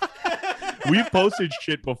 we've posted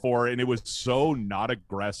shit before, and it was so not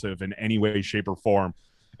aggressive in any way, shape, or form.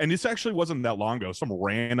 And this actually wasn't that long ago. Some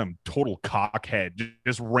random total cockhead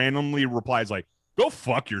just randomly replies like, "Go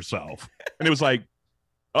fuck yourself," and it was like,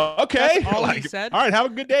 okay, That's all he like, said? all right, have a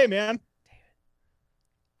good day, man.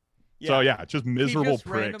 Yeah. So yeah, just miserable he just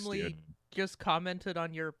pricks, randomly dude. just commented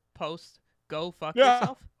on your post, "Go fuck Yeah.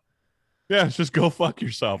 yourself." Yeah, it's just go fuck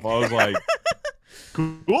yourself. I was like,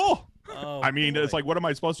 cool. Oh, I mean, it's boy. like, what am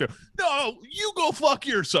I supposed to? No, you go fuck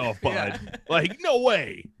yourself, bud. Yeah. Like, no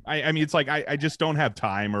way. I mean, it's like I just don't have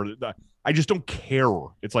time, or I just don't care.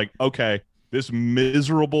 It's like, okay, this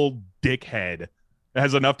miserable dickhead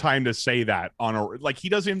has enough time to say that on a like he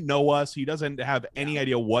doesn't know us. He doesn't have any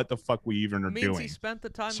idea what the fuck we even are It means doing. he spent the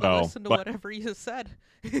time So, to listen to but- whatever you said.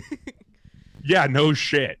 Yeah, no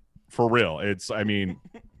shit. For real. I mean,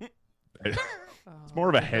 it's more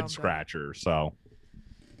of a head scratcher, so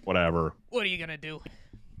whatever. What are you gonna do?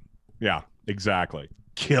 Yeah, exactly.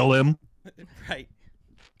 Kill him. Right.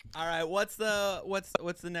 All right. What's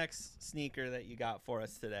the next sneaker that you got for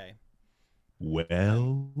us today?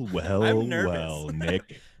 Well, I'm nervous. well,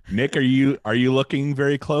 Nick. Nick, are you looking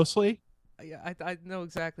very closely? Yeah, I know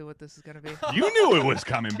exactly what this is gonna be. You knew it was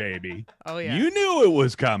coming, baby. Oh yeah. You knew it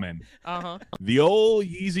was coming. Uh-huh. The old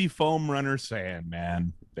Yeezy Foam Runner Sand,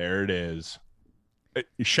 man. There it is.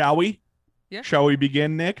 Shall we? Yeah. Shall we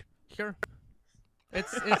begin, Nick? Sure. It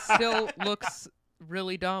still looks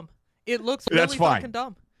really dumb. It looks really That's fine. fucking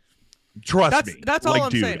dumb. Trust me. That's all Like, I'm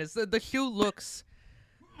dude, saying is the shoe looks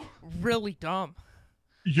really dumb.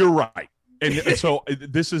 You're right. And so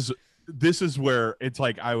this is where it's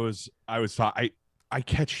like I was taught I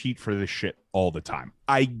catch heat for this shit all the time.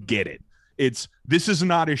 I get it. This is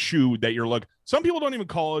not a shoe that you're some people don't even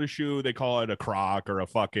call it a shoe. They call it a croc or a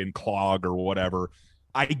fucking clog or whatever.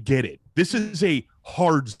 I get it. This is a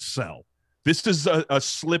hard sell. This is a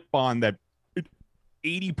slip on that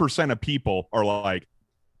 80% of people are like,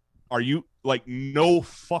 are you like, no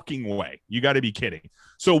fucking way. You got to be kidding.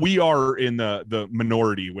 So we are in the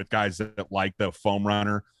minority with guys that like the Foam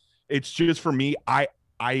Runner. It's just for me,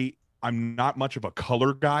 I'm not much of a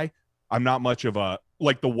color guy. I'm not much of a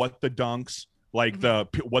like the what the dunks, like the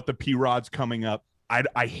what the P Rod's coming up.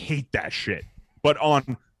 I hate that shit. But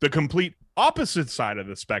on the complete opposite side of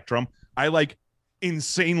the spectrum, I like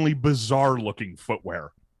insanely bizarre looking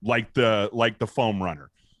footwear, like the Foam Runner.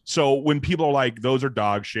 So when people are like, those are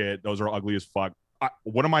dog shit, those are ugly as fuck,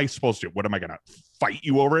 what am I supposed to do? What am I gonna fight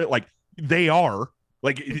you over it? Like, they are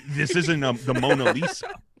like, this isn't the Mona Lisa.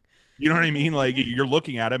 You know what I mean? Like, you're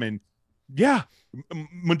looking at them, and yeah,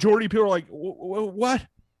 majority of people are like, what?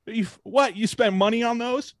 You spent money on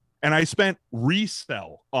those? And I spent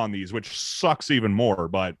resell on these, which sucks even more.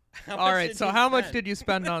 But All right, so how much did you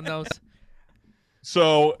spend on those?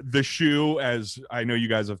 so the shoe, as I know you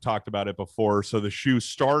guys have talked about it before, so the shoe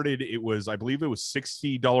started, I believe it was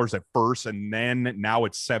 $60 at first, and then now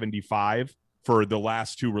it's $75 for the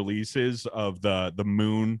last two releases of the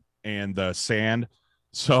Moon and the Sand.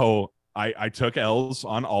 So I took L's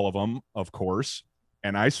on all of them, of course,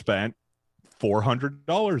 and I spent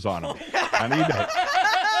 $400 on them on eBay.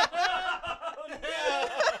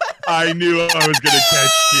 I knew I was gonna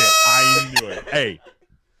catch shit. I knew it. Hey,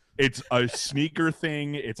 It's a sneaker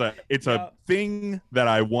thing. It's a Yeah. thing that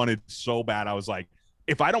I wanted so bad. I was like,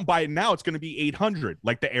 if I don't buy it now, it's going to be 800.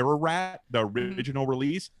 Like the Era Rat, the original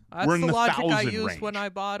release. That's we're in the the logic I 1,000 used range. when I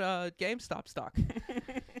bought a GameStop stock.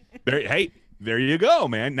 Hey, there you go,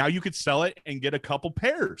 man. Now you could sell it and get a couple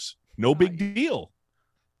pairs. No big deal.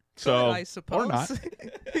 So, I suppose. or not.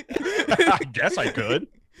 I guess I could.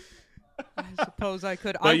 I suppose I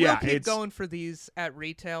could. But I yeah, will keep it's- going for these at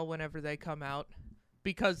retail whenever they come out,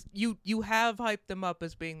 because you have hyped them up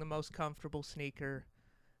as being the most comfortable sneaker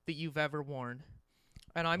that you've ever worn,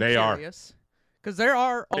 and I'm They are. curious because there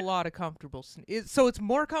are a lot of comfortable. So it's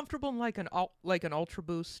more comfortable than like an Ultra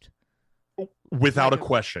Boost. Without a Like a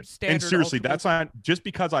question. standard And seriously, Ultra that's not just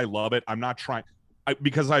because I love it. I'm not trying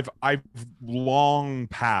because I've long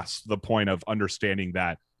passed the point of understanding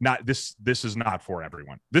that this is not for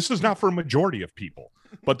everyone. This is not for a majority of people.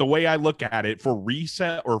 But the way I look at it, for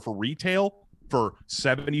reset or for retail for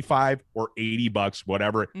 75 or 80 bucks,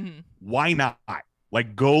 whatever, why not?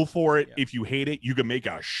 Like, go for it. Yeah. If you hate it, you can make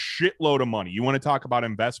a shitload of money. You want to talk about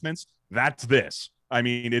investments? That's this. I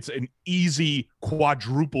mean, it's an easy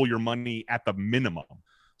quadruple your money at the minimum.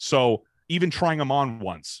 So even trying them on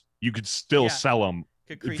once, you could still Yeah. sell them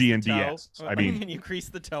Could crease D the and toe. DS. I mean, Can you crease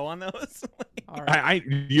the toe on those? All right.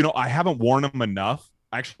 I haven't worn them enough.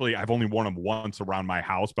 Actually, I've only worn them once around my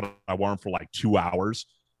house, but I wore them for like 2 hours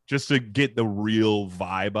just to get the real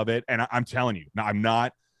vibe of it. And I'm telling you, now I'm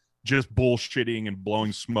not just bullshitting and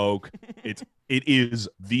blowing smoke. It is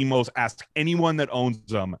the most. Ask anyone that owns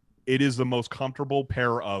them. It is the most comfortable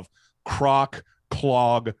pair of Croc,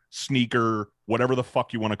 clog, sneaker, whatever the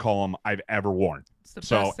fuck you want to call them, I've ever worn. It's the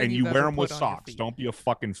So, best thing and you you've wear ever them with put on your socks. feet. Don't be a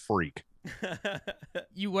fucking freak.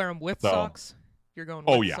 You wear them with So- socks? You're going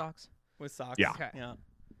Oh, with yeah. socks? With socks. Yeah. Okay. Yeah.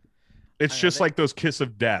 It's I know, just they- like those Kiss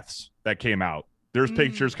of Deaths that came out. There's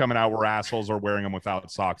pictures coming out where assholes are wearing them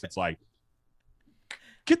without socks. It's like,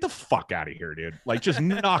 get the fuck out of here, dude. Like, just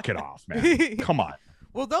knock it off, man. Come on.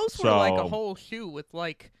 Well, those were like a So- whole shoe with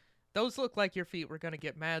like, those looked like your feet were going to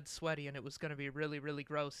get mad sweaty and it was going to be really, really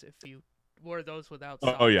gross if you wore those without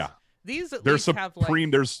socks. Oh, yeah. These at There's least have like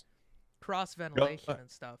Supreme. There's cross ventilation and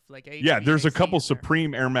stuff. Like yeah, there's a HVAC couple in there.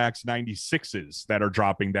 Supreme Air Max 96s that are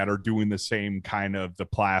dropping that are doing the same kind of the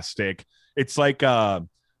plastic. It's like the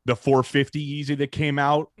 450 Yeezy that came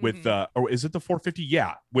out with or is it the 450?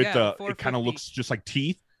 Yeah, with Yeah, the the it kind of 450. looks just like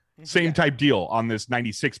teeth. Same Yeah. type deal on this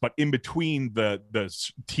 96, but in between the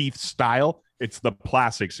teeth style, it's the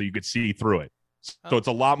plastic so you could see through it. So Oh. it's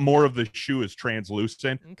a lot more of the shoe is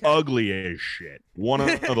translucent, Okay. ugly as shit. One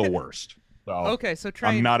of the worst. So Okay, so Trey,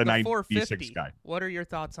 I'm not a the 96 450, guy. What are your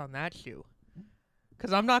thoughts on that shoe?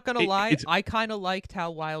 Because I'm not gonna It- lie, it's- I kind of liked how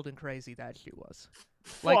wild and crazy that shoe was.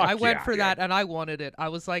 Like fuck I went yeah, for dude. that and I wanted it. I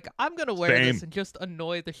was like, I'm gonna wear this Same. and just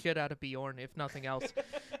annoy the shit out of Bjorn, if nothing else,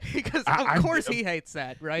 because I- of course he hates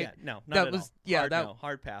that, right? Yeah, no, not That at was- all. yeah, hard, that- no,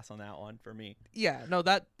 hard pass on that one for me. Yeah, no,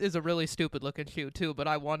 that is a really stupid looking shoe too, but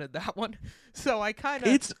I wanted that one, so I kind of.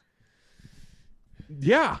 It's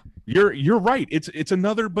yeah, you're right. It's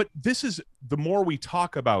another, but this is the more we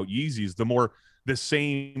talk about Yeezys, the more the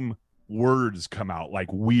same words come out,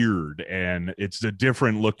 like weird, and it's a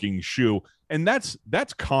different looking shoe. And that's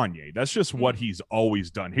Kanye. That's just what he's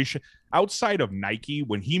always done. Outside of Nike,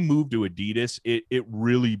 when he moved to Adidas, it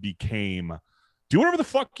really became do whatever the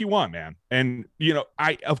fuck you want, man. And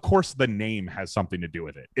of course the name has something to do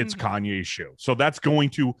with it. It's Kanye's shoe, so that's going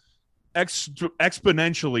to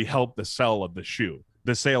exponentially help the sale of the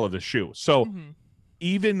shoe. So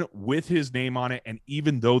even with his name on it, and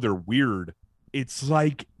even though they're weird, it's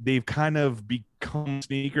like they've kind of become a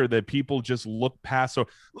sneaker that people just look past. So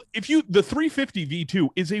the 350 V2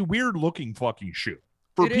 is a weird looking fucking shoe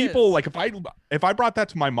for It people. is. Like if I brought that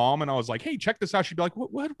to my mom and I was like, hey, check this out, she'd be like,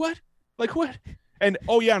 what, like what? And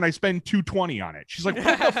oh yeah, and I spend $220 on it. She's like,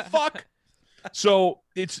 what the fuck? So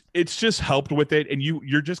it's just helped with it, and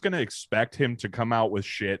you're just gonna expect him to come out with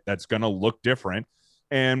shit that's gonna look different.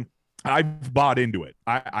 And I've bought into it.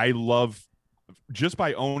 I love, just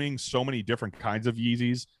by owning so many different kinds of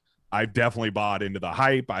Yeezys, I've definitely bought into the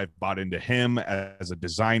hype. I've bought into him as a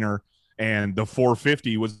designer. And the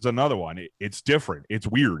 450 was another one. It's different. It's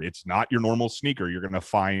weird. It's not your normal sneaker you're going to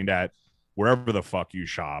find at wherever the fuck you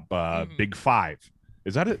shop. Big Five.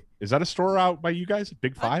 Is that a store out by you guys?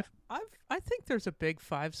 Big Five? I think there's a Big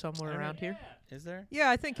Five somewhere around here. Is there? Yeah,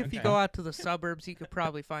 I think if you Okay. go out to the suburbs, you could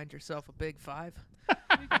probably find yourself a Big Five.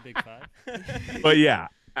 Big Five. But yeah,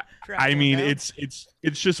 I Traveling mean, down. it's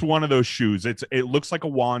just one of those shoes. It looks like a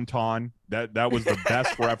wonton. That was the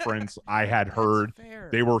best reference I had That's heard. fair.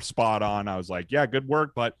 They were spot on. I was like, yeah, good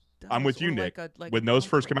work. But I'm with Does, you, or Nick. like a when those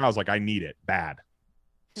first came out, I was like, I need it bad.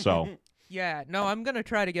 So Yeah, no, I'm gonna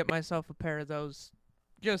try to get myself a pair of those.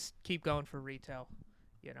 Just keep going for retail.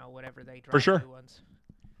 Whatever they drop sure. new ones.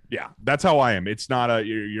 Yeah, that's how I am. It's not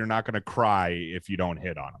you're not gonna cry if you don't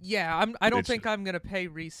hit on them. Yeah, I don't It's- think I'm gonna pay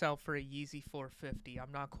resale for a Yeezy 450.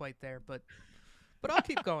 I'm not quite there, but I'll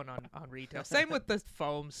keep going on retail. Same with the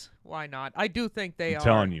foams. Why not? I do think they I'm are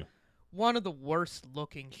telling you. one of the worst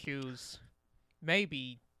looking shoes,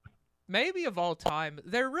 maybe of all time.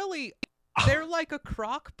 They're like a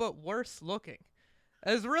Croc but worse looking.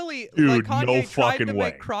 As really Dude, like Kanye no tried fucking to way.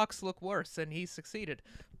 make Crocs look worse, and he succeeded.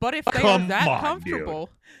 But if they Come are that on, comfortable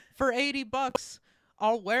for $80,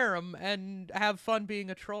 I'll wear them and have fun being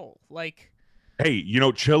a troll. Like, Hey,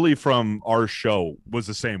 Chili from our show was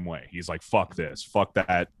the same way. He's like, fuck this, fuck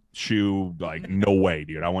that shoe. Like, no way,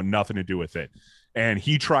 dude. I want nothing to do with it. And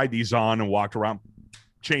he tried these on and walked around,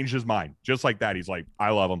 changed his mind. Just like that. He's like, I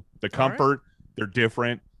love them. The All right. comfort, they're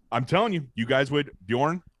different. I'm telling you, you guys would,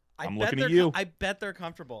 Bjorn, I'm looking at you. I bet they're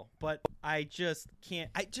comfortable, but I just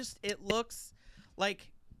can't. It looks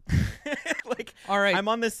like like all right, I'm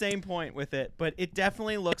on the same point with it, but it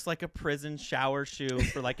definitely looks like a prison shower shoe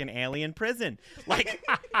for like an alien prison. Like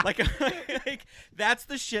that's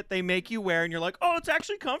the shit they make you wear, and you're like, oh, it's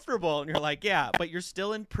actually comfortable, and you're like, yeah, but you're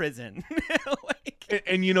still in prison.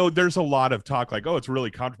 And there's a lot of talk like, oh, it's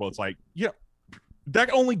really comfortable. It's like,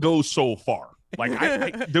 that only goes so far. Like,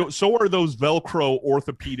 so are those Velcro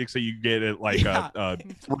orthopedics that you get at like a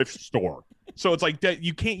thrift store. So it's like that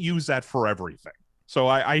you can't use that for everything. So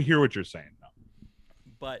I hear what you're saying.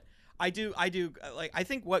 But I do like, I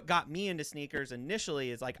think what got me into sneakers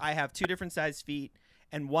initially is like I have two different size feet,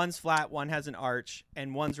 and one's flat, one has an arch,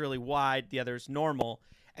 and one's really wide, the other's normal.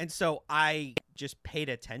 And so I just paid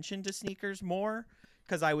attention to sneakers more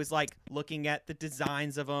because I was like looking at the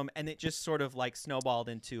designs of them, and it just sort of like snowballed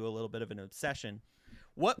into a little bit of an obsession.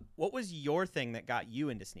 What was your thing that got you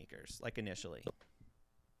into sneakers, like initially?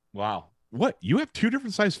 Wow. What? You have two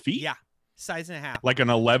different size feet? Yeah, size and a half. Like an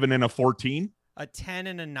 11 and a 14? A 10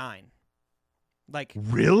 and a 9. Like,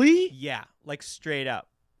 Really? yeah, like straight up.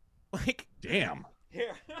 Like, Damn.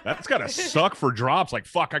 here. That's gotta suck for drops. Like,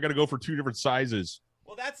 fuck, I gotta go for two different sizes.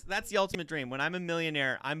 Well, that's the ultimate dream. When I'm a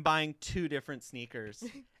millionaire, I'm buying two different sneakers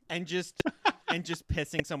and just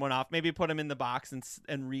pissing someone off. Maybe put them in the box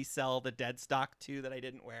and resell the dead stock too that I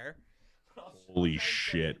didn't wear. Holy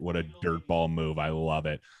shit, what a dirtball move. I love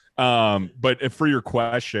it. But for your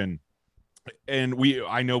question, and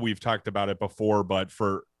I know we've talked about it before, but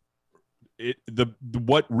for it,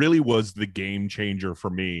 what really was the game changer for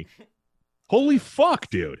me, holy fuck,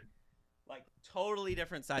 dude. Like totally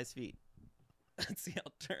different size feet. Let's see,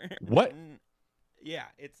 I'll turn it. What? Yeah,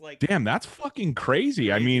 it's like, Damn, that's fucking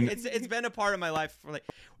crazy. I mean, it's been a part of my life for like,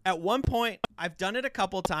 at one point I've done it a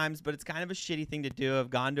couple times, but it's kind of a shitty thing to do. I've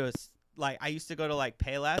gone to like, I used to go to like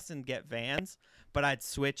Payless and get Vans, but I'd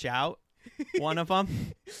switch out one of them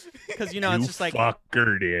because you it's just like,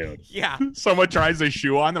 fucker, dude. yeah. Someone tries a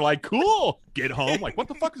shoe on, they're like, cool. Get home. Like, what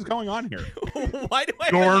the fuck is going on here? Why do I?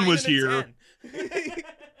 Dorn have a 9 was and a here. 10?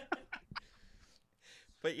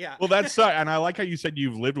 But yeah. Well, that's and I like how you said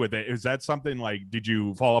you've lived with it. Is that something like, did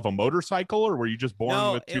you fall off a motorcycle, or were you just born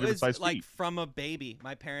No, with two it different was size like feet? from a baby.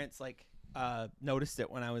 My parents like noticed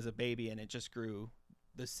it when I was a baby, and it just grew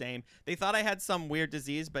the same. They thought I had some weird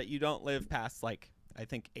disease, but you don't live past like, I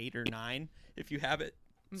think 8 or 9 if you have it.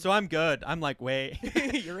 So I'm good. I'm like, way.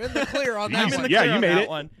 you're in the clear on I'm that in one. the- Yeah, you on made that it.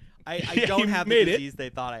 one. I Yeah, don't you have the made it. disease they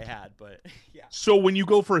thought I had, but yeah. So when you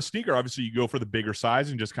go for a sneaker, obviously you go for the bigger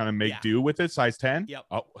size and just kind of make Yeah. do with it, size 10? Yep.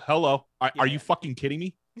 Oh, hello. Are Yeah. you fucking kidding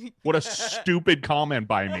me? What a stupid comment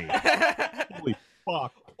by me. Holy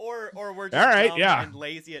fuck. Or we're just All right, dumb yeah. and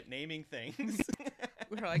lazy at naming things.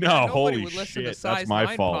 We're like, No, nobody holy would listen shit, to that's Size my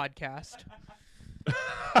 9 fault. podcast.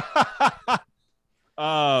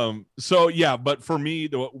 So yeah, but for me,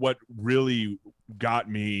 what really got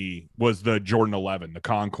me was the Jordan 11, the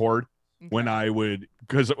Concord. When I would,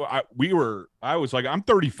 because I was like, I'm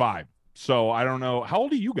 35, so I don't know. How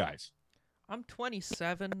old are you guys? I'm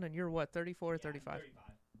 27, and you're what, 34 or 35?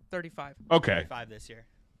 35. Okay, 35 this year.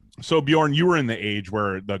 so Bjorn, you were in the age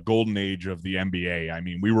where the golden age of the NBA. I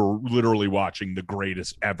mean, we were literally watching the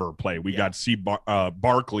greatest ever play. We got to see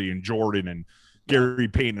Barkley and Jordan and Gary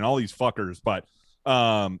Payton and all these fuckers. But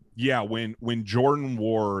yeah, when Jordan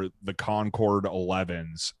wore the Concord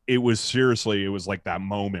 11s, it was like that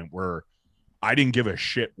moment where I didn't give a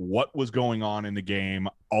shit what was going on in the game.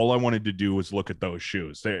 All I wanted to do was look at those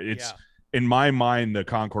shoes. It's in my mind, the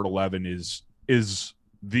Concord 11 is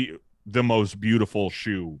the most beautiful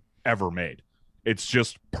shoe ever made. It's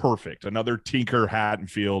just perfect. Another Tinker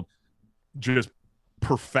Hatfield, just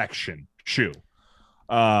perfection shoe.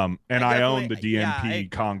 And I own the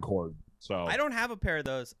DMP Concord. So I don't have a pair of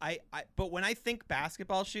those. But when I think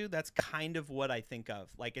basketball shoe, that's kind of what I think of.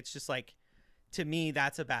 Like, it's just like, to me,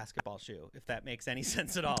 that's a basketball shoe, if that makes any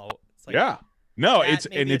sense at all. It's like, yeah, no, that it's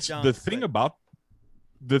may and be a it's dunk, the thing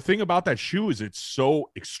but- about that shoe is it's so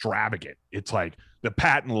extravagant. It's like the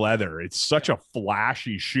patent leather. It's such a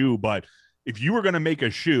flashy shoe, but if you were going to make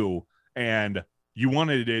a shoe and you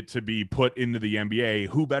wanted it to be put into the NBA,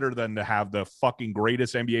 who better than to have the fucking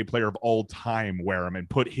greatest NBA player of all time wear them and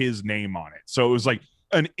put his name on it? So it was like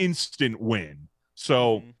an instant win.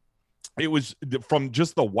 So it was from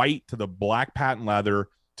just the white to the black patent leather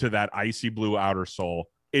to that icy blue outer sole.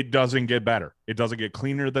 It doesn't get better. It doesn't get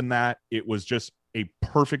cleaner than that. It was just a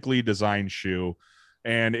perfectly designed shoe,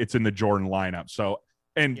 and it's in the Jordan lineup. So,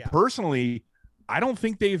 and personally, I don't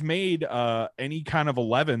think they've made any kind of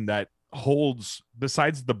 11 that holds,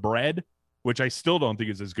 besides the bread, which I still don't think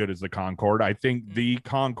is as good as the Concord. I think the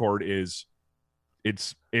Concord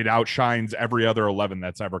it outshines every other 11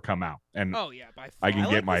 that's ever come out. And Oh yeah, by far. I can I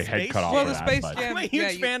get like my the head Space cut off Well, for the that, Space but- Jam. I'm a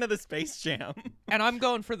huge fan of the Space Jam. And I'm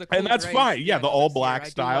going for the cool and that's grays fine. Yeah, the again all this year. black I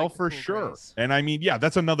do style like the for cool sure. grays. And I mean, yeah,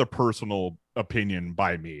 that's another personal opinion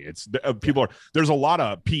by me. It's people are, there's a lot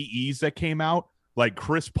of PEs that came out. Like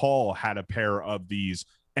Chris Paul had a pair of these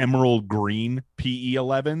emerald green PE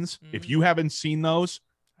 11s. If you haven't seen those,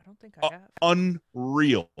 I don't think I have.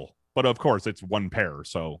 unreal. But of course, it's one pair,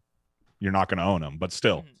 so you're not going to own them. But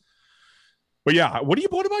still. Mhm. But yeah, what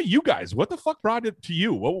about you guys? What the fuck brought it to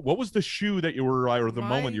you? What was the shoe that you were, or the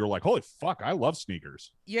moment you were like, holy fuck, I love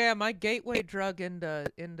sneakers? Yeah, my gateway drug into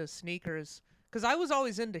sneakers, because I was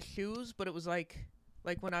always into shoes, but it was like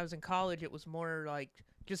when I was in college, it was more like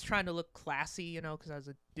just trying to look classy, you know, because I was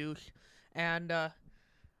a douche, and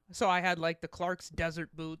so I had like the Clark's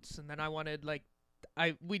desert boots, and then I wanted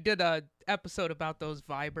we did a episode about those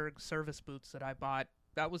Viberg service boots that I bought.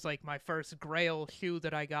 That was like my first grail shoe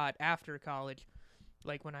that I got after college,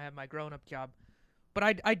 like when I had my grown-up job.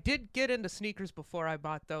 But I did get into sneakers before I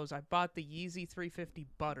bought those. I bought the Yeezy 350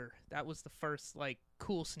 Butter. That was the first like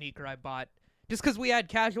cool sneaker I bought. Just because we had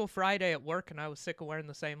Casual Friday at work and I was sick of wearing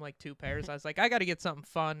the same like two pairs. I was like, I got to get something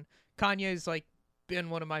fun. Kanye's like been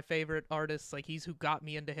one of my favorite artists. Like he's who got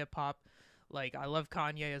me into hip hop. Like I love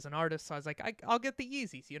Kanye as an artist. So I was like, I'll get the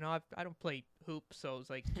Yeezys. You know, I don't play hoops, so it was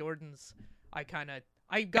like Jordans.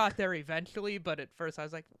 I got there eventually, but at first I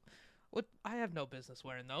was like, "What? I have no business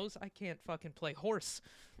wearing those. I can't fucking play horse."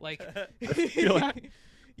 Like, feel that.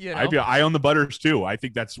 you know, I own the Butters too. I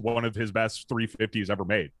think that's one of his best 350s ever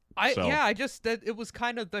made. So. it was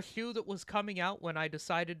kind of the shoe that was coming out when I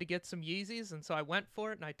decided to get some Yeezys, and so I went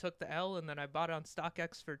for it and I took the L, and then I bought it on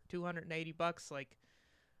StockX for $280 like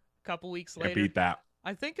a couple weeks Can't later. beat that.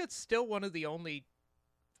 I think it's still one of the only.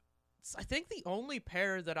 I think the only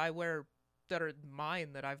pair that I wear that are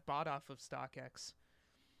mine that I've bought off of StockX.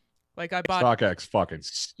 Like I bought. StockX fucking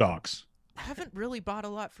sucks. I haven't really bought a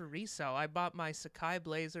lot for resale. I bought my Sakai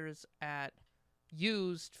Blazers at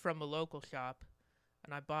used from a local shop,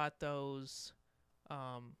 and I bought those.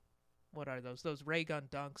 What are those? Those Ray Gun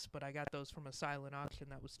Dunks, but I got those from a silent auction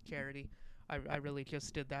that was charity. I really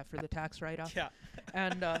just did that for the tax write-off. Yeah.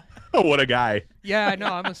 And Oh, what a guy. yeah, I know,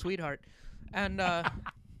 I'm a sweetheart. And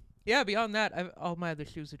yeah, beyond that, all my other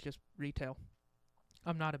shoes are just retail.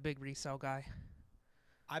 I'm not a big resale guy.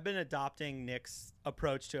 I've been adopting Nick's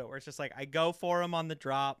approach to it, where it's just like I go for them on the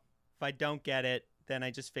drop. If I don't get it, then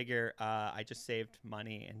I just figure I just saved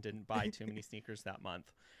money and didn't buy too many sneakers that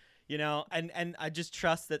month, you know. And I just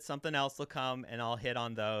trust that something else will come and I'll hit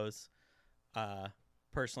on those.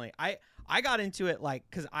 Personally, I got into it like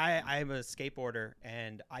because I'm a skateboarder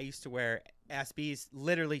and I used to wear SBs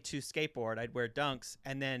literally to skateboard. I'd wear Dunks,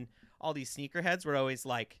 and then all these sneakerheads were always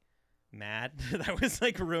like mad that I was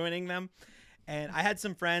like ruining them. And I had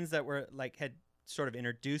some friends that were like had sort of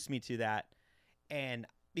introduced me to that, and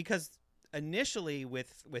because initially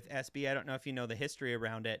with SB, I don't know if you know the history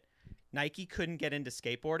around it, Nike couldn't get into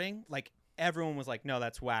skateboarding. Like everyone was like, no,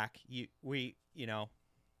 that's whack. We're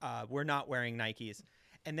not wearing Nikes.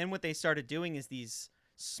 And then what they started doing is these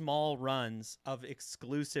small runs of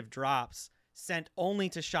exclusive drops sent only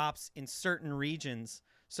to shops in certain regions.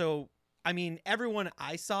 So I mean, everyone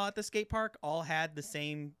I saw at the skate park all had the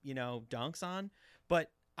same, you know, Dunks on,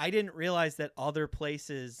 but I didn't realize that other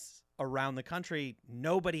places around the country,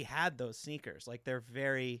 nobody had those sneakers. Like they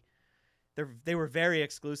were very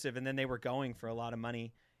exclusive, and then they were going for a lot of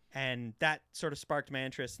money, and that sort of sparked my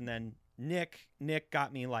interest. And then Nick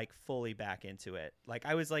got me like fully back into it. Like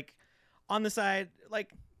I was like on the side,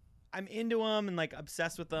 like I'm into them and like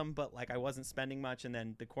obsessed with them, but like I wasn't spending much. And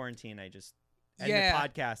then the quarantine, I just And Yeah. the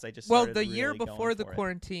podcast, I just Well, started the year really going before the for it.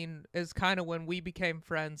 quarantine is kind of when we became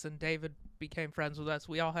friends and David became friends with us.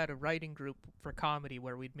 We all had a writing group for comedy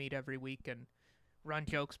where we'd meet every week and run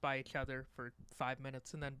jokes by each other for 5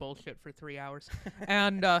 minutes and then bullshit for 3 hours.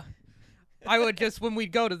 And I would just, when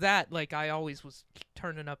we'd go to that, like, I always was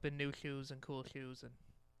turning up in new shoes and cool shoes. And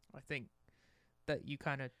I think that you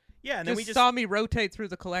kind of Yeah, and then we just just saw me rotate through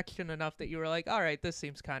the collection enough that you were like, all right, this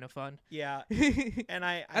seems kind of fun. yeah, And and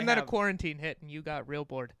I then a have- quarantine hit and you got real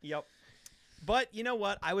bored. Yep. But you know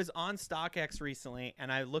what? I was on StockX recently,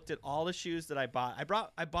 and I looked at all the shoes that I bought.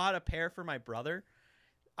 I bought a pair for my brother.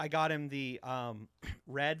 I got him the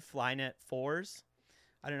red Flynet 4s.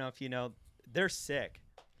 I don't know if you know. They're sick.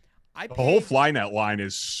 The whole Flynet line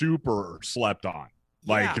is super slept on.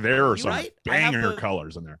 Like, Yeah, there are you some right? I have banger the-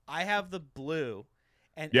 colors in there. I have the blue.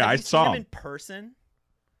 And Yeah, have I you seen saw them 'em. in person.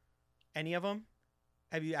 Any of them?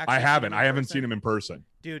 Have you actually? I seen haven't. them I in haven't person? seen them in person.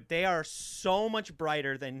 Dude, they are so much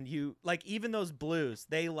brighter than you. Like, even those blues,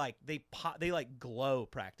 they pop, they like glow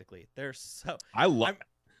practically. They're so. I love I'm-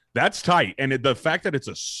 that's tight. And the fact that it's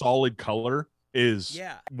a solid color is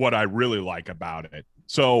Yeah. what I really like about it.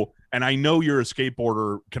 So, and I know you're a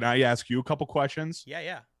skateboarder. Can I ask you a couple questions?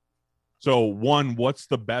 Yeah. So, one, what's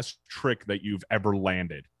the best trick that you've ever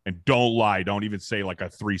landed? And don't lie. Don't even say like a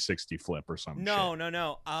 360 flip or something.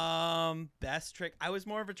 No. Best trick. I was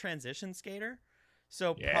more of a transition skater,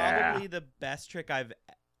 so Yeah. probably the best trick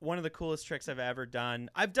one of the coolest tricks I've ever done.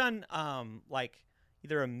 I've done like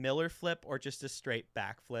either a Miller flip or just a straight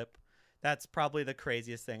back flip. That's probably the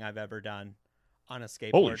craziest thing I've ever done on a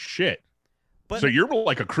skateboard. Holy shit. But So you're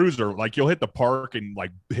like a cruiser, like you'll hit the park and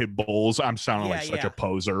like hit bowls. I'm sounding Yeah, like such yeah. a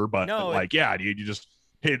poser, but No, like, yeah, dude, you just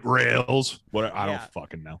hit rails. What? I Yeah. don't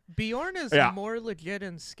fucking know. Bjorn is Yeah. more legit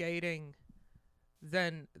in skating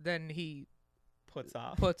than he puts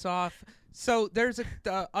off. puts off. So there's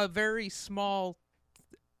a very small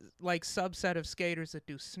like subset of skaters that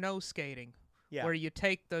do snow skating, Yeah. where you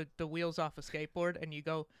take the wheels off a skateboard and you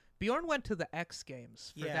go. Bjorn went to the X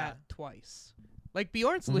Games for Yeah. that twice. Like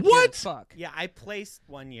Bjorn's legit What? as fuck. Yeah, I placed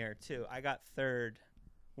one year too. I got third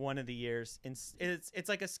one of the years. It's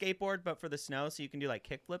like a skateboard but for the snow, so you can do like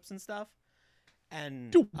kick flips and stuff.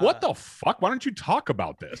 And Dude, what the fuck? Why don't you talk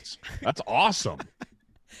about this? That's awesome.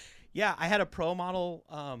 Yeah, I had a pro model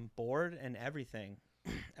board and everything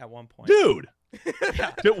at one point. Dude.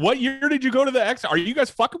 Yeah. Dude, what year did you go to the X? Are you guys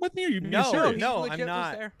fucking with me? Or are you being No, serious? he's no, legit I'm was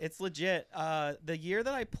not. there. It's legit. The year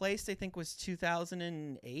that I placed, I think, was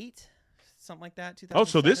 2008, something like that. 2007. Oh,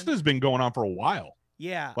 so this has been going on for a while.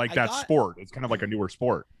 Yeah, Like I that got- sport. It's kind of like a newer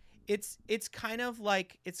sport. It's kind of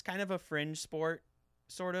a fringe sport,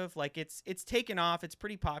 sort of like it's taken off. It's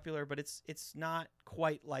pretty popular, but it's not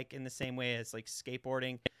quite like in the same way as like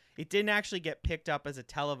skateboarding. It didn't actually get picked up as a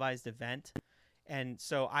televised event, and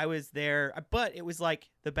so I was there. But it was like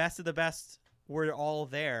the best of the best were all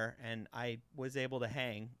there, and I was able to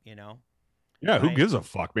hang. You know. Yeah, who Right. gives a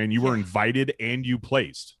fuck, man? You were Yeah. invited and you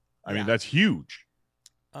placed. I mean, Yeah. that's huge.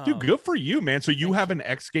 Dude, good for you, man. So you thank have an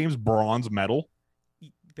X Games bronze medal?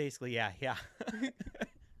 Basically, yeah.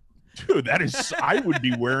 Dude, that is I would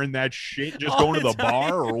be wearing that shit just All going to the the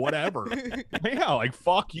bar or whatever. Yeah, like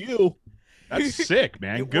fuck you. That's sick,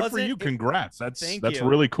 man. It Good for wasn't- you. it- Congrats. Thank That's you.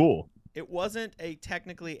 really cool. It wasn't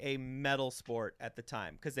technically a medal sport at the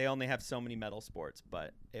time because they only have so many medal sports,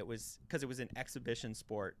 but it was because it was an exhibition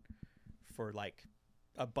sport for like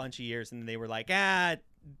a bunch of years, and they were like,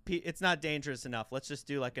 it's not dangerous enough. Let's just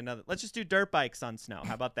do dirt bikes on snow.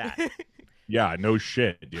 How about that? Yeah, no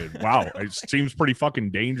shit, dude. Wow. It seems pretty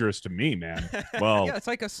fucking dangerous to me, man. Well, Yeah, it's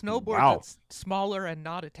like a snowboard Wow. that's smaller and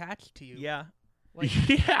not attached to you. Yeah. Like,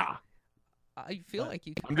 yeah. I feel like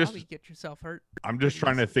you could I'm just- probably get yourself hurt. I'm just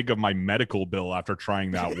trying to think of my medical bill after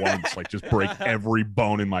trying that once. Like, just break every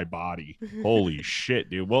bone in my body. Holy shit,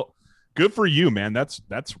 dude. Well, good for you, man. That's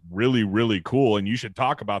really, really cool. And you should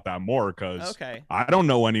talk about that more because Okay. I don't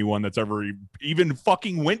know anyone that's ever even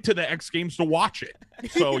fucking went to the X Games to watch it.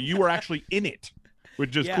 So you were actually in it,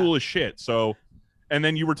 which is Yeah. cool as shit. So, and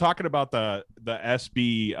then you were talking about the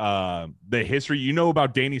SB, the history. You know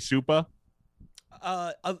about Danny Supa?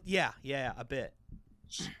 Yeah, a bit.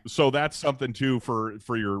 So that's something too for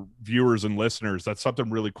your viewers and listeners. That's something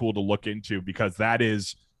really cool to look into because that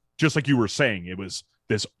is just like you were saying. It was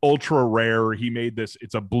this ultra rare. He made this.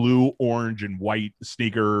 It's a blue, orange, and white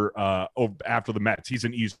sneaker. After the Mets, he's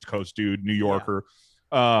an East Coast dude, New Yorker.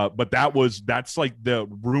 But that's like the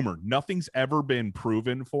rumor. Nothing's ever been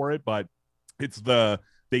proven for it, but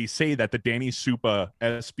they say that the Danny Supa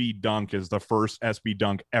SB Dunk is the first SB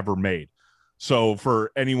Dunk ever made. So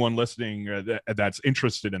for anyone listening that's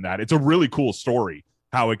interested in that, it's a really cool story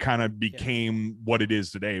how it kind of became what it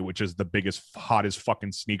is today, which is the biggest, hottest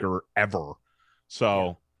fucking sneaker ever.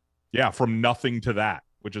 So yeah, from nothing to that,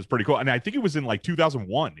 which is pretty cool. And I think it was in like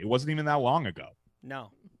 2001. It wasn't even that long ago.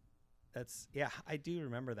 No, that's I do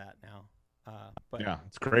remember that now. But yeah,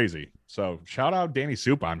 it's crazy. So shout out Danny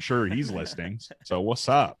Supa. I'm sure he's listening. So what's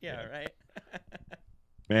up? Yeah, right.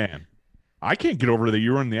 Man, I can't get over that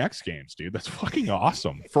you were in the X Games, dude. That's fucking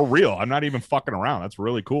awesome. For real. I'm not even fucking around. That's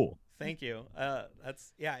really cool. Thank you.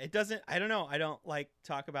 That's it doesn't. I don't know. I don't like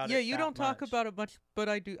talk about it. Yeah, you don't talk about it much, but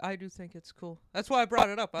I do. I do think it's cool. That's why I brought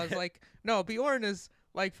it up. I was like, no, Bjorn is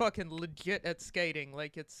like fucking legit at skating.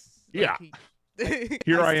 Like it's like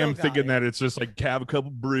Here I am thinking that it's just like have a couple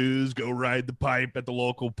brews, go ride the pipe at the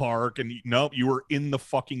local park, and nope, you were in the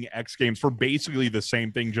fucking X Games for basically the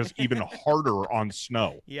same thing, just even harder on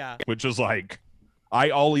snow. Yeah, which is like, I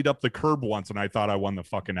ollied up the curb once and I thought I won the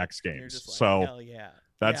fucking X Games. Like, so hell yeah,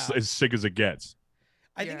 that's as sick as it gets.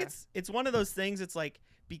 I think it's one of those things. It's like,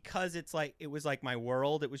 because it's like it was like my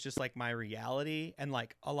world, it was just like my reality, and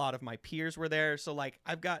like a lot of my peers were there. So like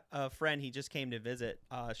I've got a friend, he just came to visit.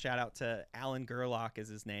 Shout out to Alan Gerlach is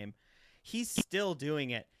his name. He's still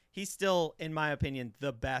doing it. He's still, in my opinion,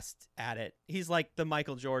 the best at it. He's like the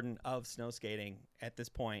Michael Jordan of snow skating at this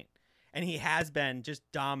point, and he has been just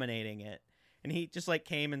dominating it. And he just like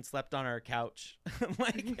came and slept on our couch.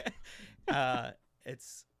 Like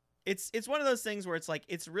it's one of those things where it's like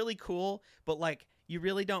it's really cool, but like you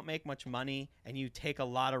really don't make much money and you take a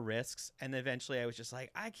lot of risks. And eventually I was just like,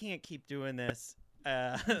 I can't keep doing this.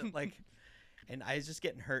 Like, and I was just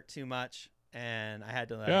getting hurt too much, and I had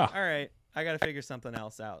to all right, I got to figure something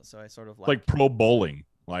else out. So I sort of like pro bowling.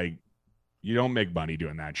 Like, you don't make money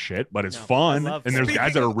doing that shit, but it's fun. And there's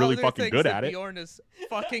guys that are really fucking good at it. Bjorn is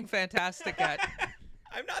fucking fantastic at.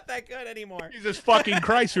 I'm not that good anymore. Jesus fucking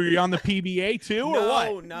Christ. Were you on the PBA too, or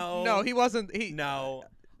what? No, he wasn't. No,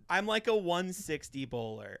 I'm like a 160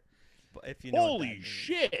 bowler. If you know. Holy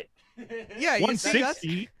shit. Yeah,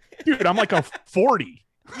 160? Dude, I'm like a 40.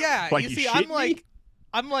 Yeah, like, you see, I'm like,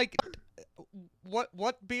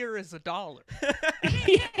 what beer is $1?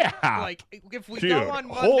 Yeah. Like, if we go on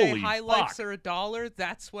Monday, high lights are $1,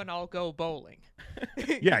 that's when I'll go bowling.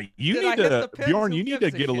 Yeah, you need to, Bjorn, you need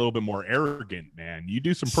to get a little bit more arrogant, man. You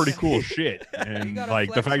do some pretty cool shit. And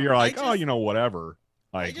like the fact you're like, oh, you know, whatever.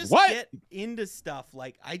 Like, I just what? get into stuff.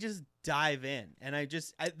 Like, I just dive in, and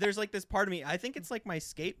there's like this part of me. I think it's like my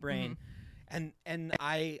skate brain, and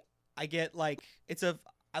I get like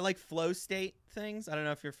I like flow state things. I don't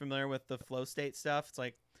know if you're familiar with the flow state stuff. It's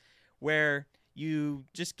like where you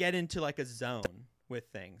just get into like a zone with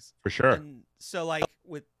things. For sure. And so like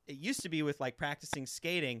it used to be with like practicing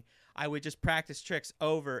skating, I would just practice tricks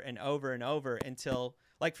over and over and over until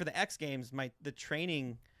like for the X Games, the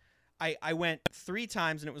training, I went 3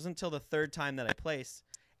 times, and it was until the 3rd time that I placed.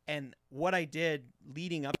 And what I did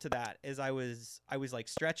leading up to that is I was like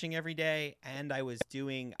stretching every day, and I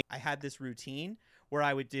had this routine where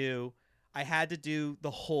I had to do the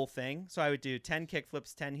whole thing. So I would do 10 kick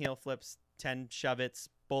flips, 10 heel flips, 10 shove-its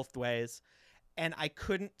both ways. And I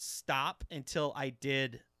couldn't stop until I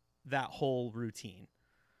did that whole routine.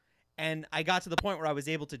 And I got to the point where I was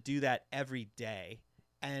able to do that every day.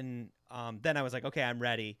 And then I was like, okay, I'm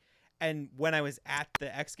ready. And when I was at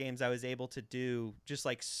the X Games, I was able to do just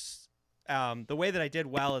like the way that I did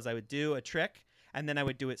well is I would do a trick, and then I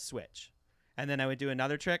would do it switch. And then I would do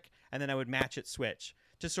another trick, and then I would match it switch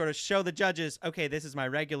to sort of show the judges, okay, this is my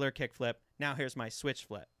regular kick flip. Now here's my switch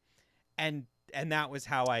flip. And that was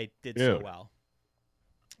how I did so well.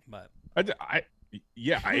 But it's,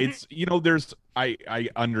 you know, I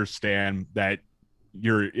understand that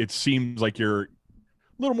it seems like you're a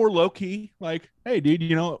little more low key, like, hey dude,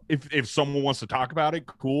 you know, if someone wants to talk about it,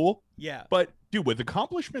 cool. Yeah. But dude, with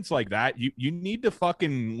accomplishments like that, you need to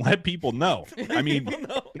fucking let people know. I mean,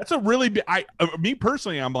 that's a really big, me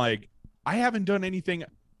personally, I'm like, I haven't done anything.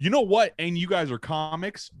 You know what? And you guys are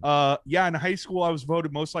comics. Yeah, in high school I was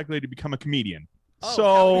voted most likely to become a comedian. Oh,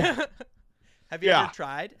 so have you ever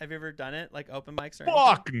tried? Have you ever done it, like open mics or anything?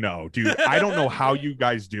 Fuck no, dude. I don't know how you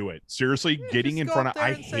guys do it. Seriously, getting in front of,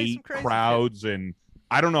 I hate crowds, and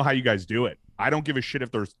I don't know how you guys do it. I don't give a shit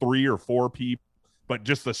if there's 3 or 4 people, but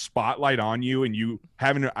just the spotlight on you and you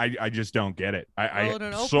having, I just don't get it. Well, in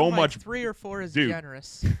an open so mic, much 3 or 4 is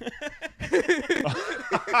generous.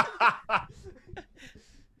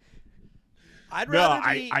 I'd rather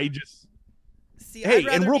I just see. Hey,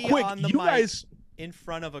 and real quick, you guys in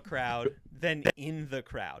front of a crowd than in the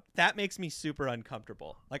crowd. That makes me super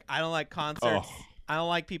uncomfortable. Like, I don't like concerts. Oh. I don't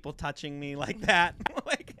like people touching me like that.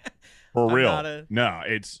 Like, for real. No,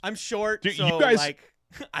 I'm short, dude, so you guys, like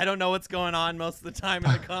I don't know what's going on most of the time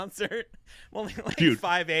in the concert. I'm only like Dude,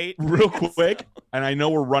 5'8". Real quick, and I know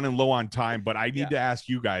we're running low on time, but I need Yeah. to ask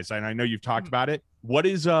you guys, and I know you've talked about it.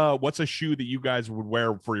 What's a shoe that you guys would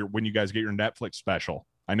wear for when you guys get your Netflix special?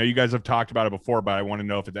 I know you guys have talked about it before, but I want to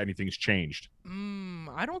know if anything's changed.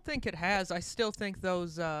 I don't think it has. I still think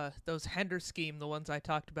those Hender Scheme, the ones I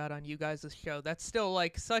talked about on you guys' show, that's still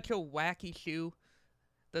like such a wacky shoe.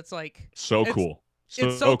 That's like So it's- cool.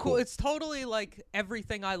 it's so cool. It's totally like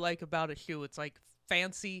everything I like about a shoe. It's like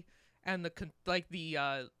fancy, and the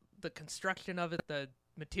construction of it, the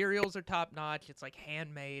materials are top notch. It's like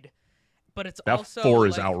handmade, but it's That also 4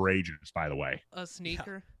 is like outrageous, by the way. a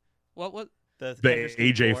sneaker. What? The The Hender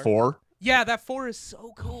Scheme AJ4, Yeah, that 4 is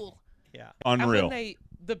so cool. Yeah. unreal. And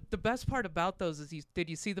when the best part about those is did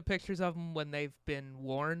you see the pictures of them when they've been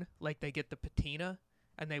worn? Like they get the patina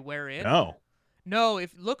and they wear in. No,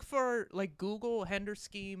 If look for like Google Hender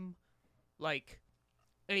Scheme, like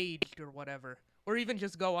aged or whatever, or even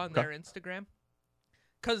just go on Okay. their Instagram.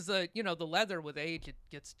 Cause the leather with age, it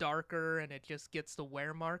gets darker and it just gets the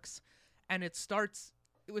wear marks, and it starts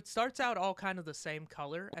out all kind of the same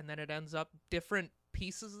color, and then it ends up different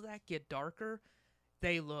pieces of that get darker.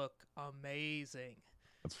 They look amazing.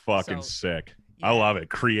 that's fucking So, sick. yeah. I love it.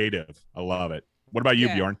 Creative. I love it. What about you,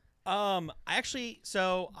 Yeah. Bjorn?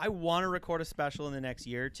 So I want to record a special in the next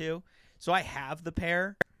year or two. So I have the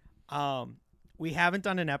pair. We haven't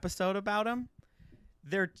done an episode about them.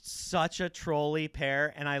 They're such a trolly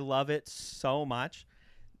pair, and I love it so much.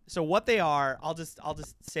 So what they are, I'll just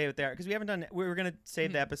say what they are, because we haven't done. We were gonna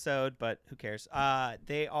save the episode, but who cares?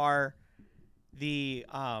 They are the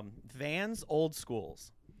Vans Old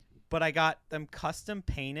Schools, but I got them custom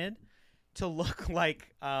painted to look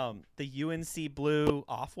like the UNC blue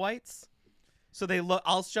off-whites. So they look.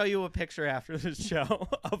 I'll show you a picture after the show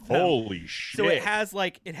of them. Holy shit. So it has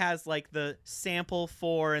like the sample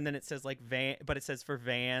for, and then it says like Van, but it says for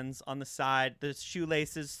Vans on the side. The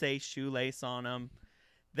shoelaces say shoelace on them.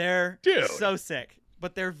 They're Dude. so sick,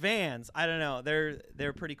 but they're Vans. I don't know.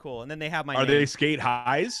 They're pretty cool. And then they have my Are name. they skate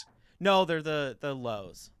highs? No, they're the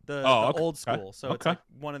lows, the okay, old school. So it's okay. like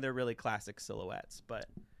one of their really classic silhouettes. But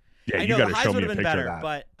Yeah, I you know got the to highs show would me have a been picture better, of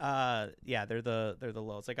that. but yeah, they're the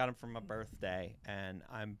lows. I got them for my birthday, and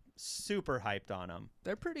I'm super hyped on them.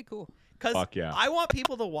 They're pretty cool. Because Fuck yeah. I want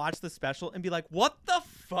people to watch the special and be like, "What the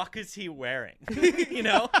fuck is he wearing?" You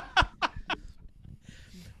know?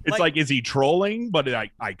 It's like, is he trolling? But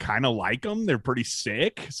I kind of like them. They're pretty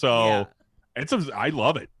sick. So Yeah. I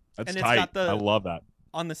love it. That's And it's tight. got the- I love that.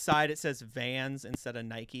 On the side, it says Vans instead of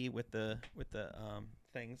Nike with the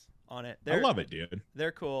things on it. I love it, dude.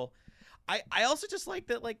 They're cool. I also just like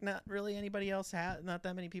that, like, not really anybody else not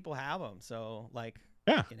that many people have them. So like,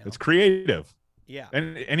 Yeah, you know. it's creative. yeah,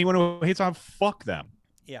 And anyone who hates on, fuck them.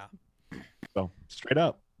 yeah. So straight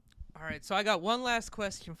up. All right, so I got one last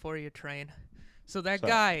question for you, Train. So that So-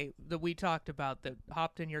 guy that we talked about that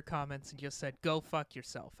hopped in your comments and just said, "Go fuck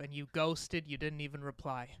yourself," and you ghosted, you didn't even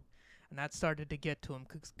reply. And that started to get to him,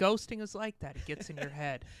 because ghosting is like that. It gets in your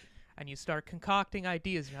head, and you start concocting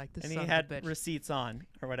ideas. You're like, this And son he of had a bitch. receipts on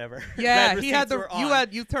or whatever. Yeah, Red he had receipts were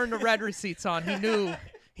on. you turned the red receipts on.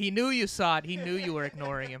 He knew you saw it. He knew you were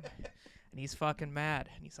ignoring him. And he's fucking mad.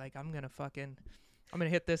 And he's like, I'm gonna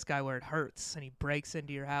hit this guy where it hurts. And he breaks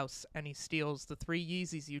into your house and he steals the 3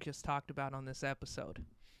 Yeezys you just talked about on this episode.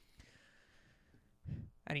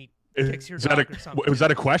 And he kicks your dog or something. Was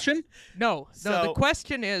that a question? No, the So-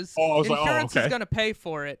 question is, Oh, I was like, oh, insurance okay. is going to pay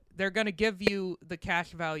for it. They're going to give you the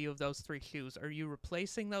cash value of those 3 shoes. Are you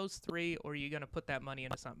replacing those 3, or are you going to put that money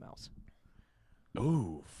into something else?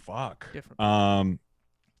 Oh, fuck. Different.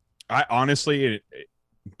 I honestly,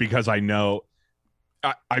 because I know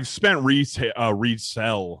I've spent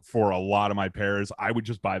resell for a lot of my pairs. I would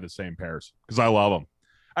just buy the same pairs because I love them.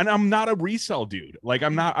 And I'm not a resell dude. Like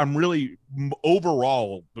I'm really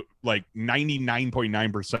overall, like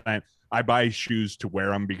 99.9%. I buy shoes to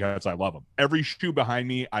wear them because I love them. Every shoe behind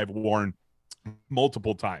me, I've worn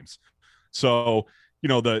multiple times. So,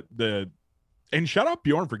 and shout out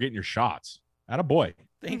Bjorn for getting your shots. Atta boy.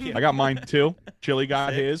 Thank you. I got mine too. Chili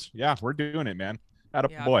got Sick. his. Yeah, we're doing it, man. Atta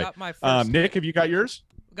Yeah, boy. I've got my first Nick, have you got yours?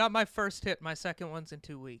 got my first hit. My second one's in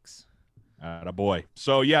 2 weeks. Atta boy.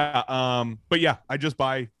 So yeah, but yeah, I just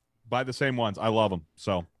buy the same ones. I love them.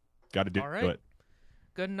 So got to do All right. it.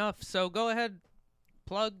 Good enough. So go ahead,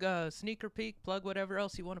 plug Sneaker Peek, plug whatever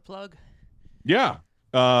else you want to plug. Yeah.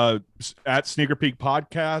 At Sneaker Peek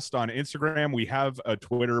Podcast on Instagram. We have a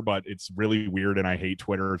Twitter, but it's really weird and I hate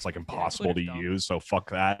Twitter. It's like impossible to Twitter's dumb. use. So fuck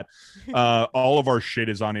that. All of our shit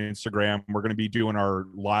is on Instagram. We're going to be doing our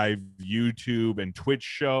live YouTube and Twitch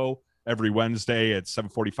show every Wednesday at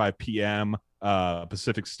 7:45 p.m.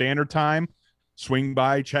 Pacific Standard Time. Swing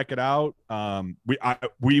by, check it out.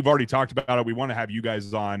 We've already talked about it. We want to have you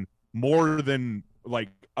guys on more than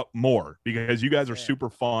more, because you guys are super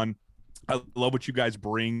fun. I love what you guys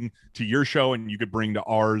bring to your show, and you could bring to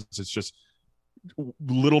ours. It's just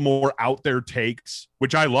little more out there takes,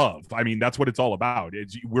 which I love. I mean, that's what it's all about.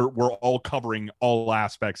 We're all covering all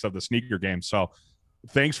aspects of the sneaker game. So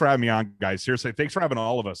thanks for having me on, guys. Seriously, thanks for having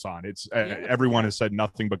all of us on. It's everyone has said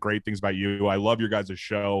nothing but great things about you. I love your guys'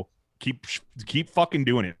 show. Keep fucking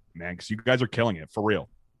doing it, man, because you guys are killing it for real.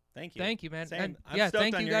 Thank you. Thank you, man. Same. And I'm yeah, stoked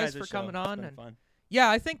thank on you your guys for show. coming It's on. been And fun. yeah,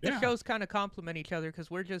 I think the shows kind of complement each other, because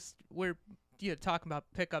we're talking about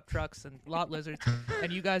pickup trucks and lot lizards,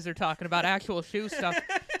 and you guys are talking about actual shoe stuff.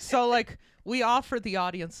 So like, we offer the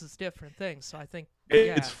audiences different things. So I think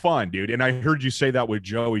it's fun, dude. And I heard you say that with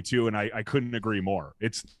Joey too, and I couldn't agree more.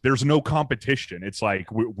 There's no competition. It's like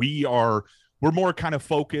we're more kind of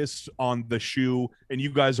focused on the shoe, and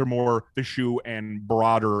you guys are more the shoe and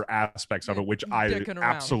broader aspects of it, which I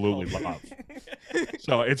absolutely love.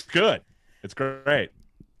 So it's good. It's great.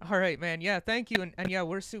 All right, man. Yeah, thank you. And yeah,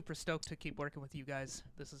 we're super stoked to keep working with you guys.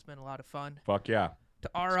 This has been a lot of fun. Fuck yeah. To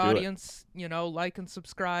our audience, like and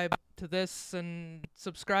subscribe to this, and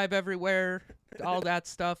subscribe everywhere, all that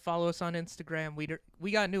stuff. Follow us on Instagram.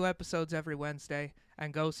 We got new episodes every Wednesday,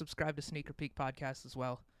 and go subscribe to Sneaker Peek Podcast as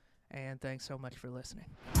well. And thanks so much for listening.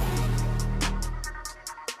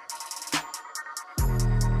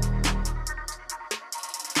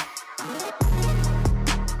 Yeah.